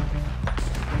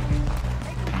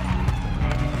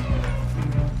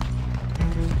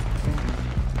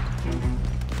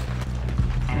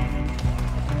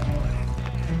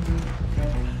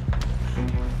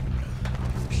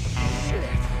 Shit.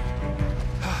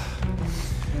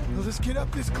 Well, let's get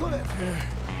up this cliff.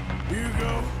 Here you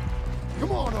go.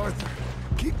 Come on, Arthur.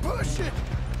 Keep pushing.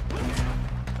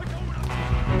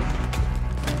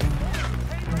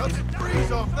 How's it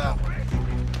freeze off that one?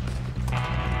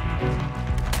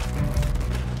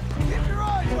 Keep your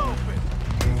eyes open.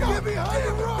 Get behind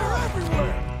the rock. They're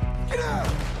everywhere. Get out.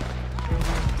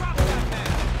 Drop that man.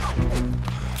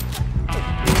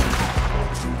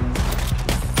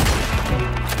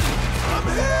 I'm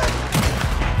hit.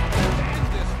 Stand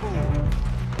this fool.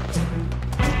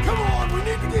 Come on, we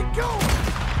need to get going.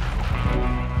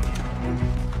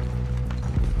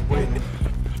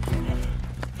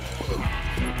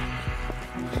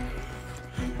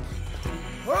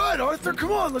 All right, Arthur,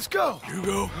 come on, let's go. You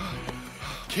go.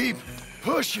 Keep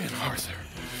pushing, Arthur.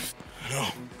 No.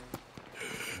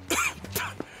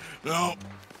 No.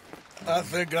 I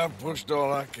think I've pushed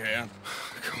all I can.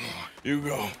 Come on. You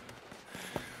go.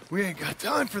 We ain't got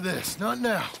time for this, not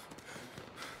now.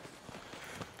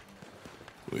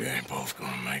 We ain't both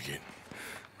gonna make it.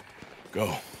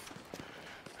 Go.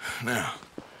 Now.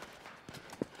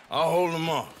 I'll hold them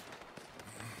off.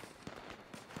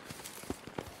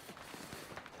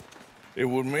 It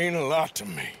would mean a lot to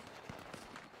me.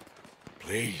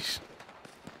 Please.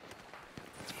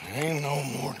 There ain't no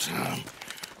more time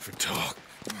for talk.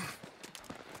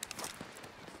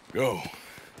 Go.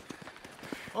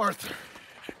 Arthur.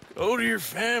 Go to your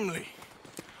family.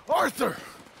 Arthur!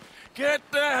 Get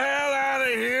the hell out of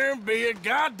here and be a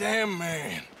goddamn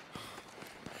man.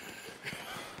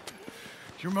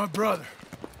 You're my brother.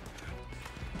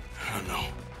 I know.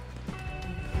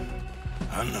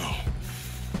 I know.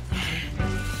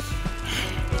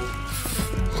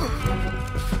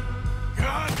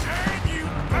 God damn you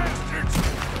bastards!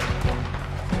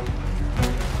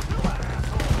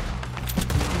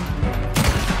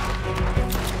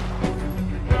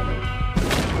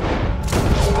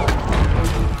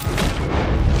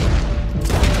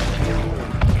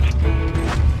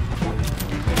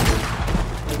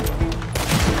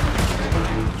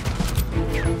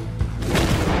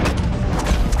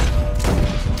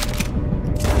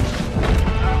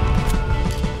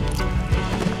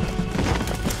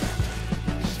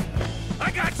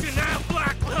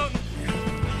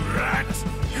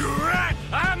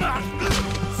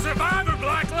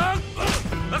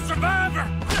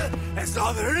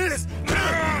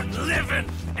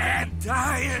 and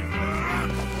dying.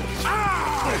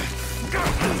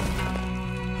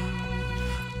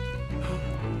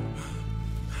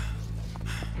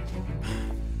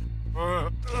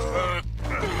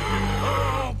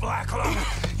 Oh, Black Lung,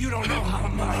 you don't know how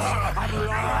much I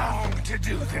long to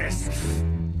do this.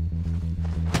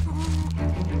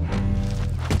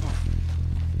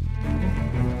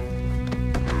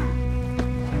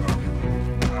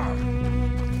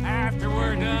 After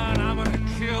we're done, I'm gonna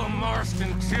kill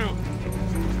Marston too.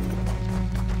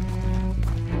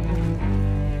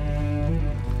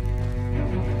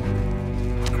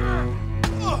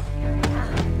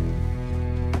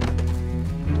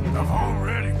 I've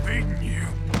already beaten you.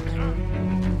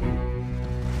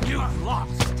 You've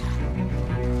lost.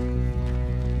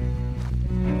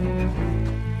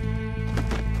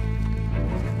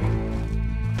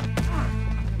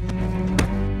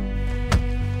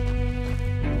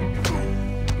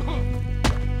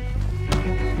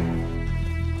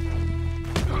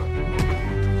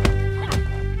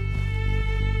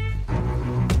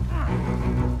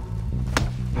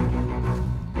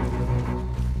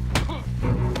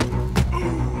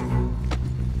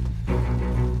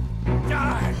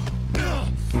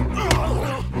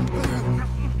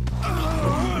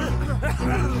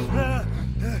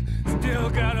 Still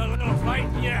got a little fight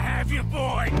in you, have you,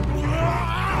 boy?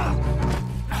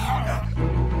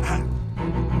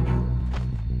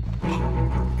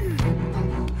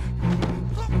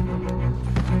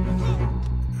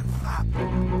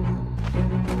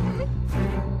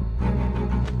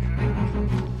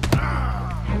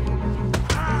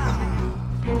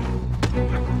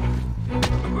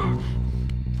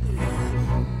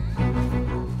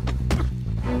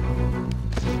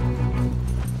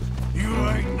 You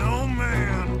ain't no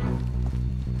man.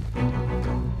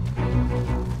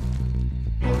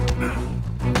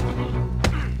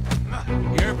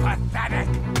 You're pathetic.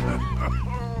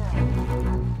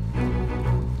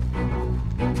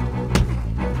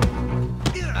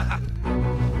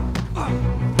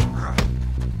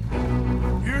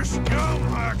 You're scum,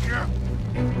 Hacker.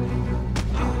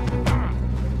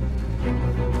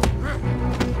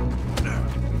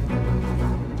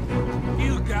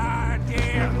 You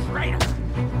goddamn traitor.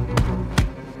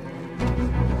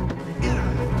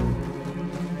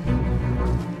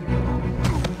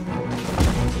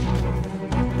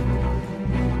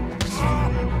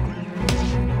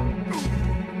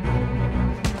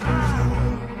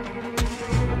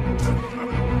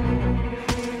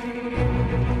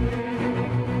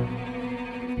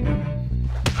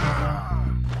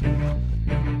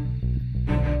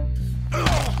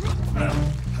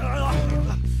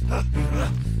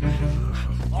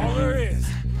 All there is,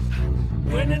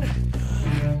 winning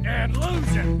and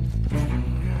losing.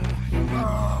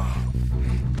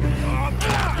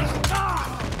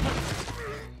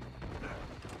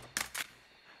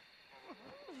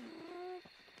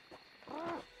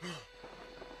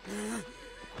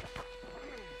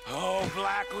 Oh,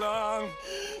 Black Lung,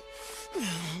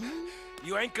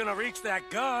 you ain't gonna reach that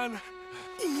gun.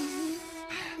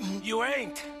 You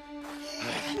ain't.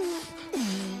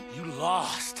 You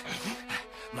lost,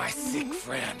 my sick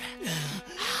friend.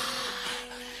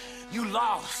 You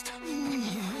lost. In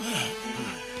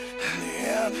the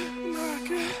end,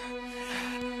 Hacker,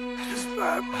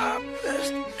 despite my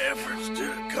best efforts to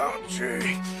the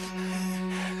contrary,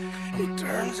 it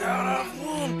turns out I've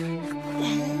won.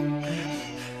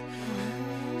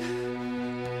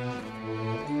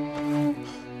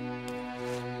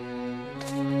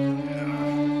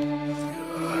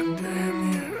 God damn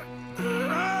you.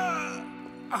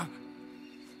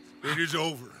 It is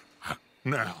over.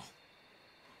 Now,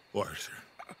 Arthur.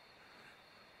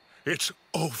 It's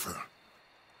over.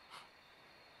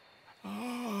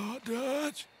 Oh,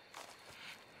 Dutch.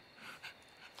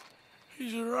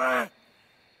 He's right.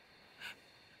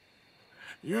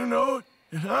 You know it,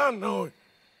 and I know it.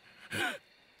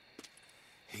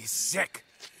 He's sick.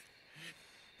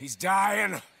 He's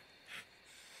dying.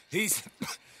 He's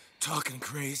talking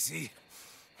crazy.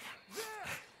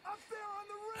 Up there on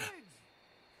the ridge!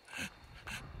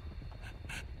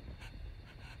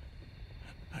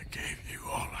 I gave you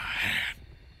all I had.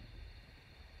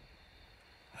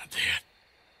 I did.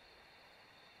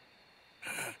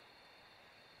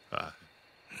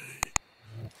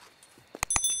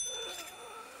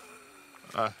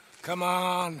 Come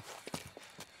on.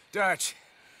 Dutch.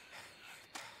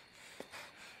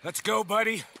 Let's go,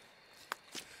 buddy.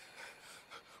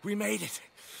 We made it.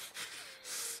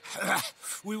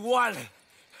 We won.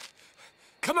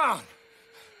 Come on.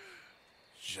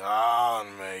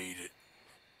 John made it.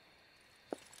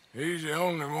 He's the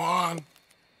only one.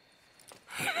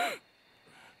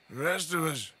 The rest of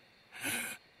us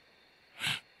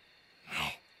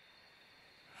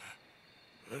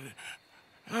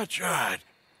I tried.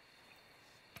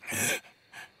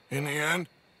 In the end,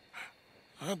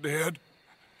 I did.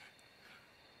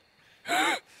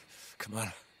 Come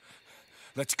on.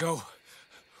 Let's go.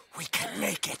 We can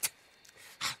make it.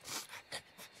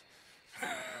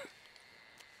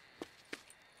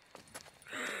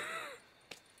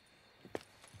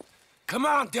 Come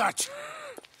on, Dutch.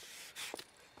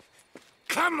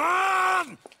 Come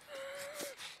on!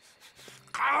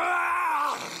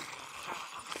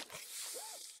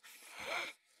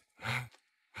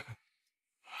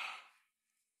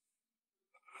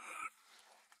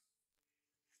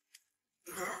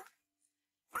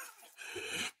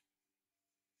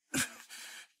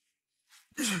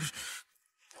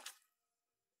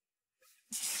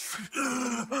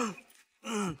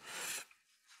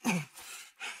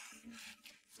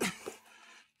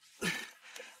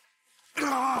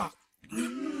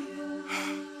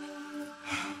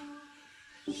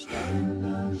 Stand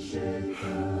unshaken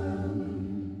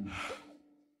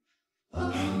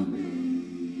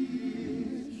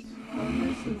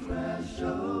amidst the crash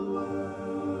of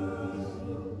worlds.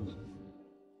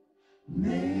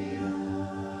 May I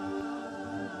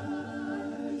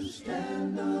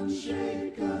stand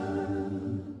unshaken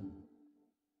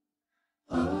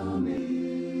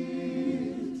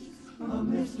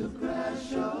amidst the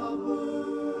crash of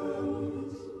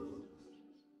worlds.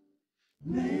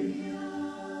 May I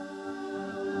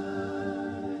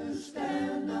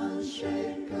stand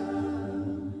unshaken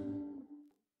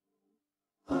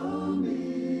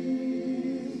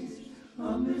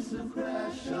amidst the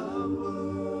crash of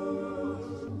worlds.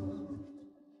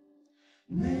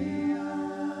 May I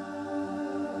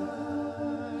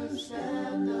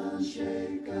stand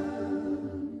unshaken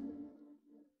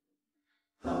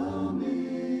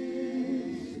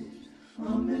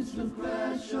amidst the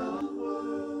crash of worlds.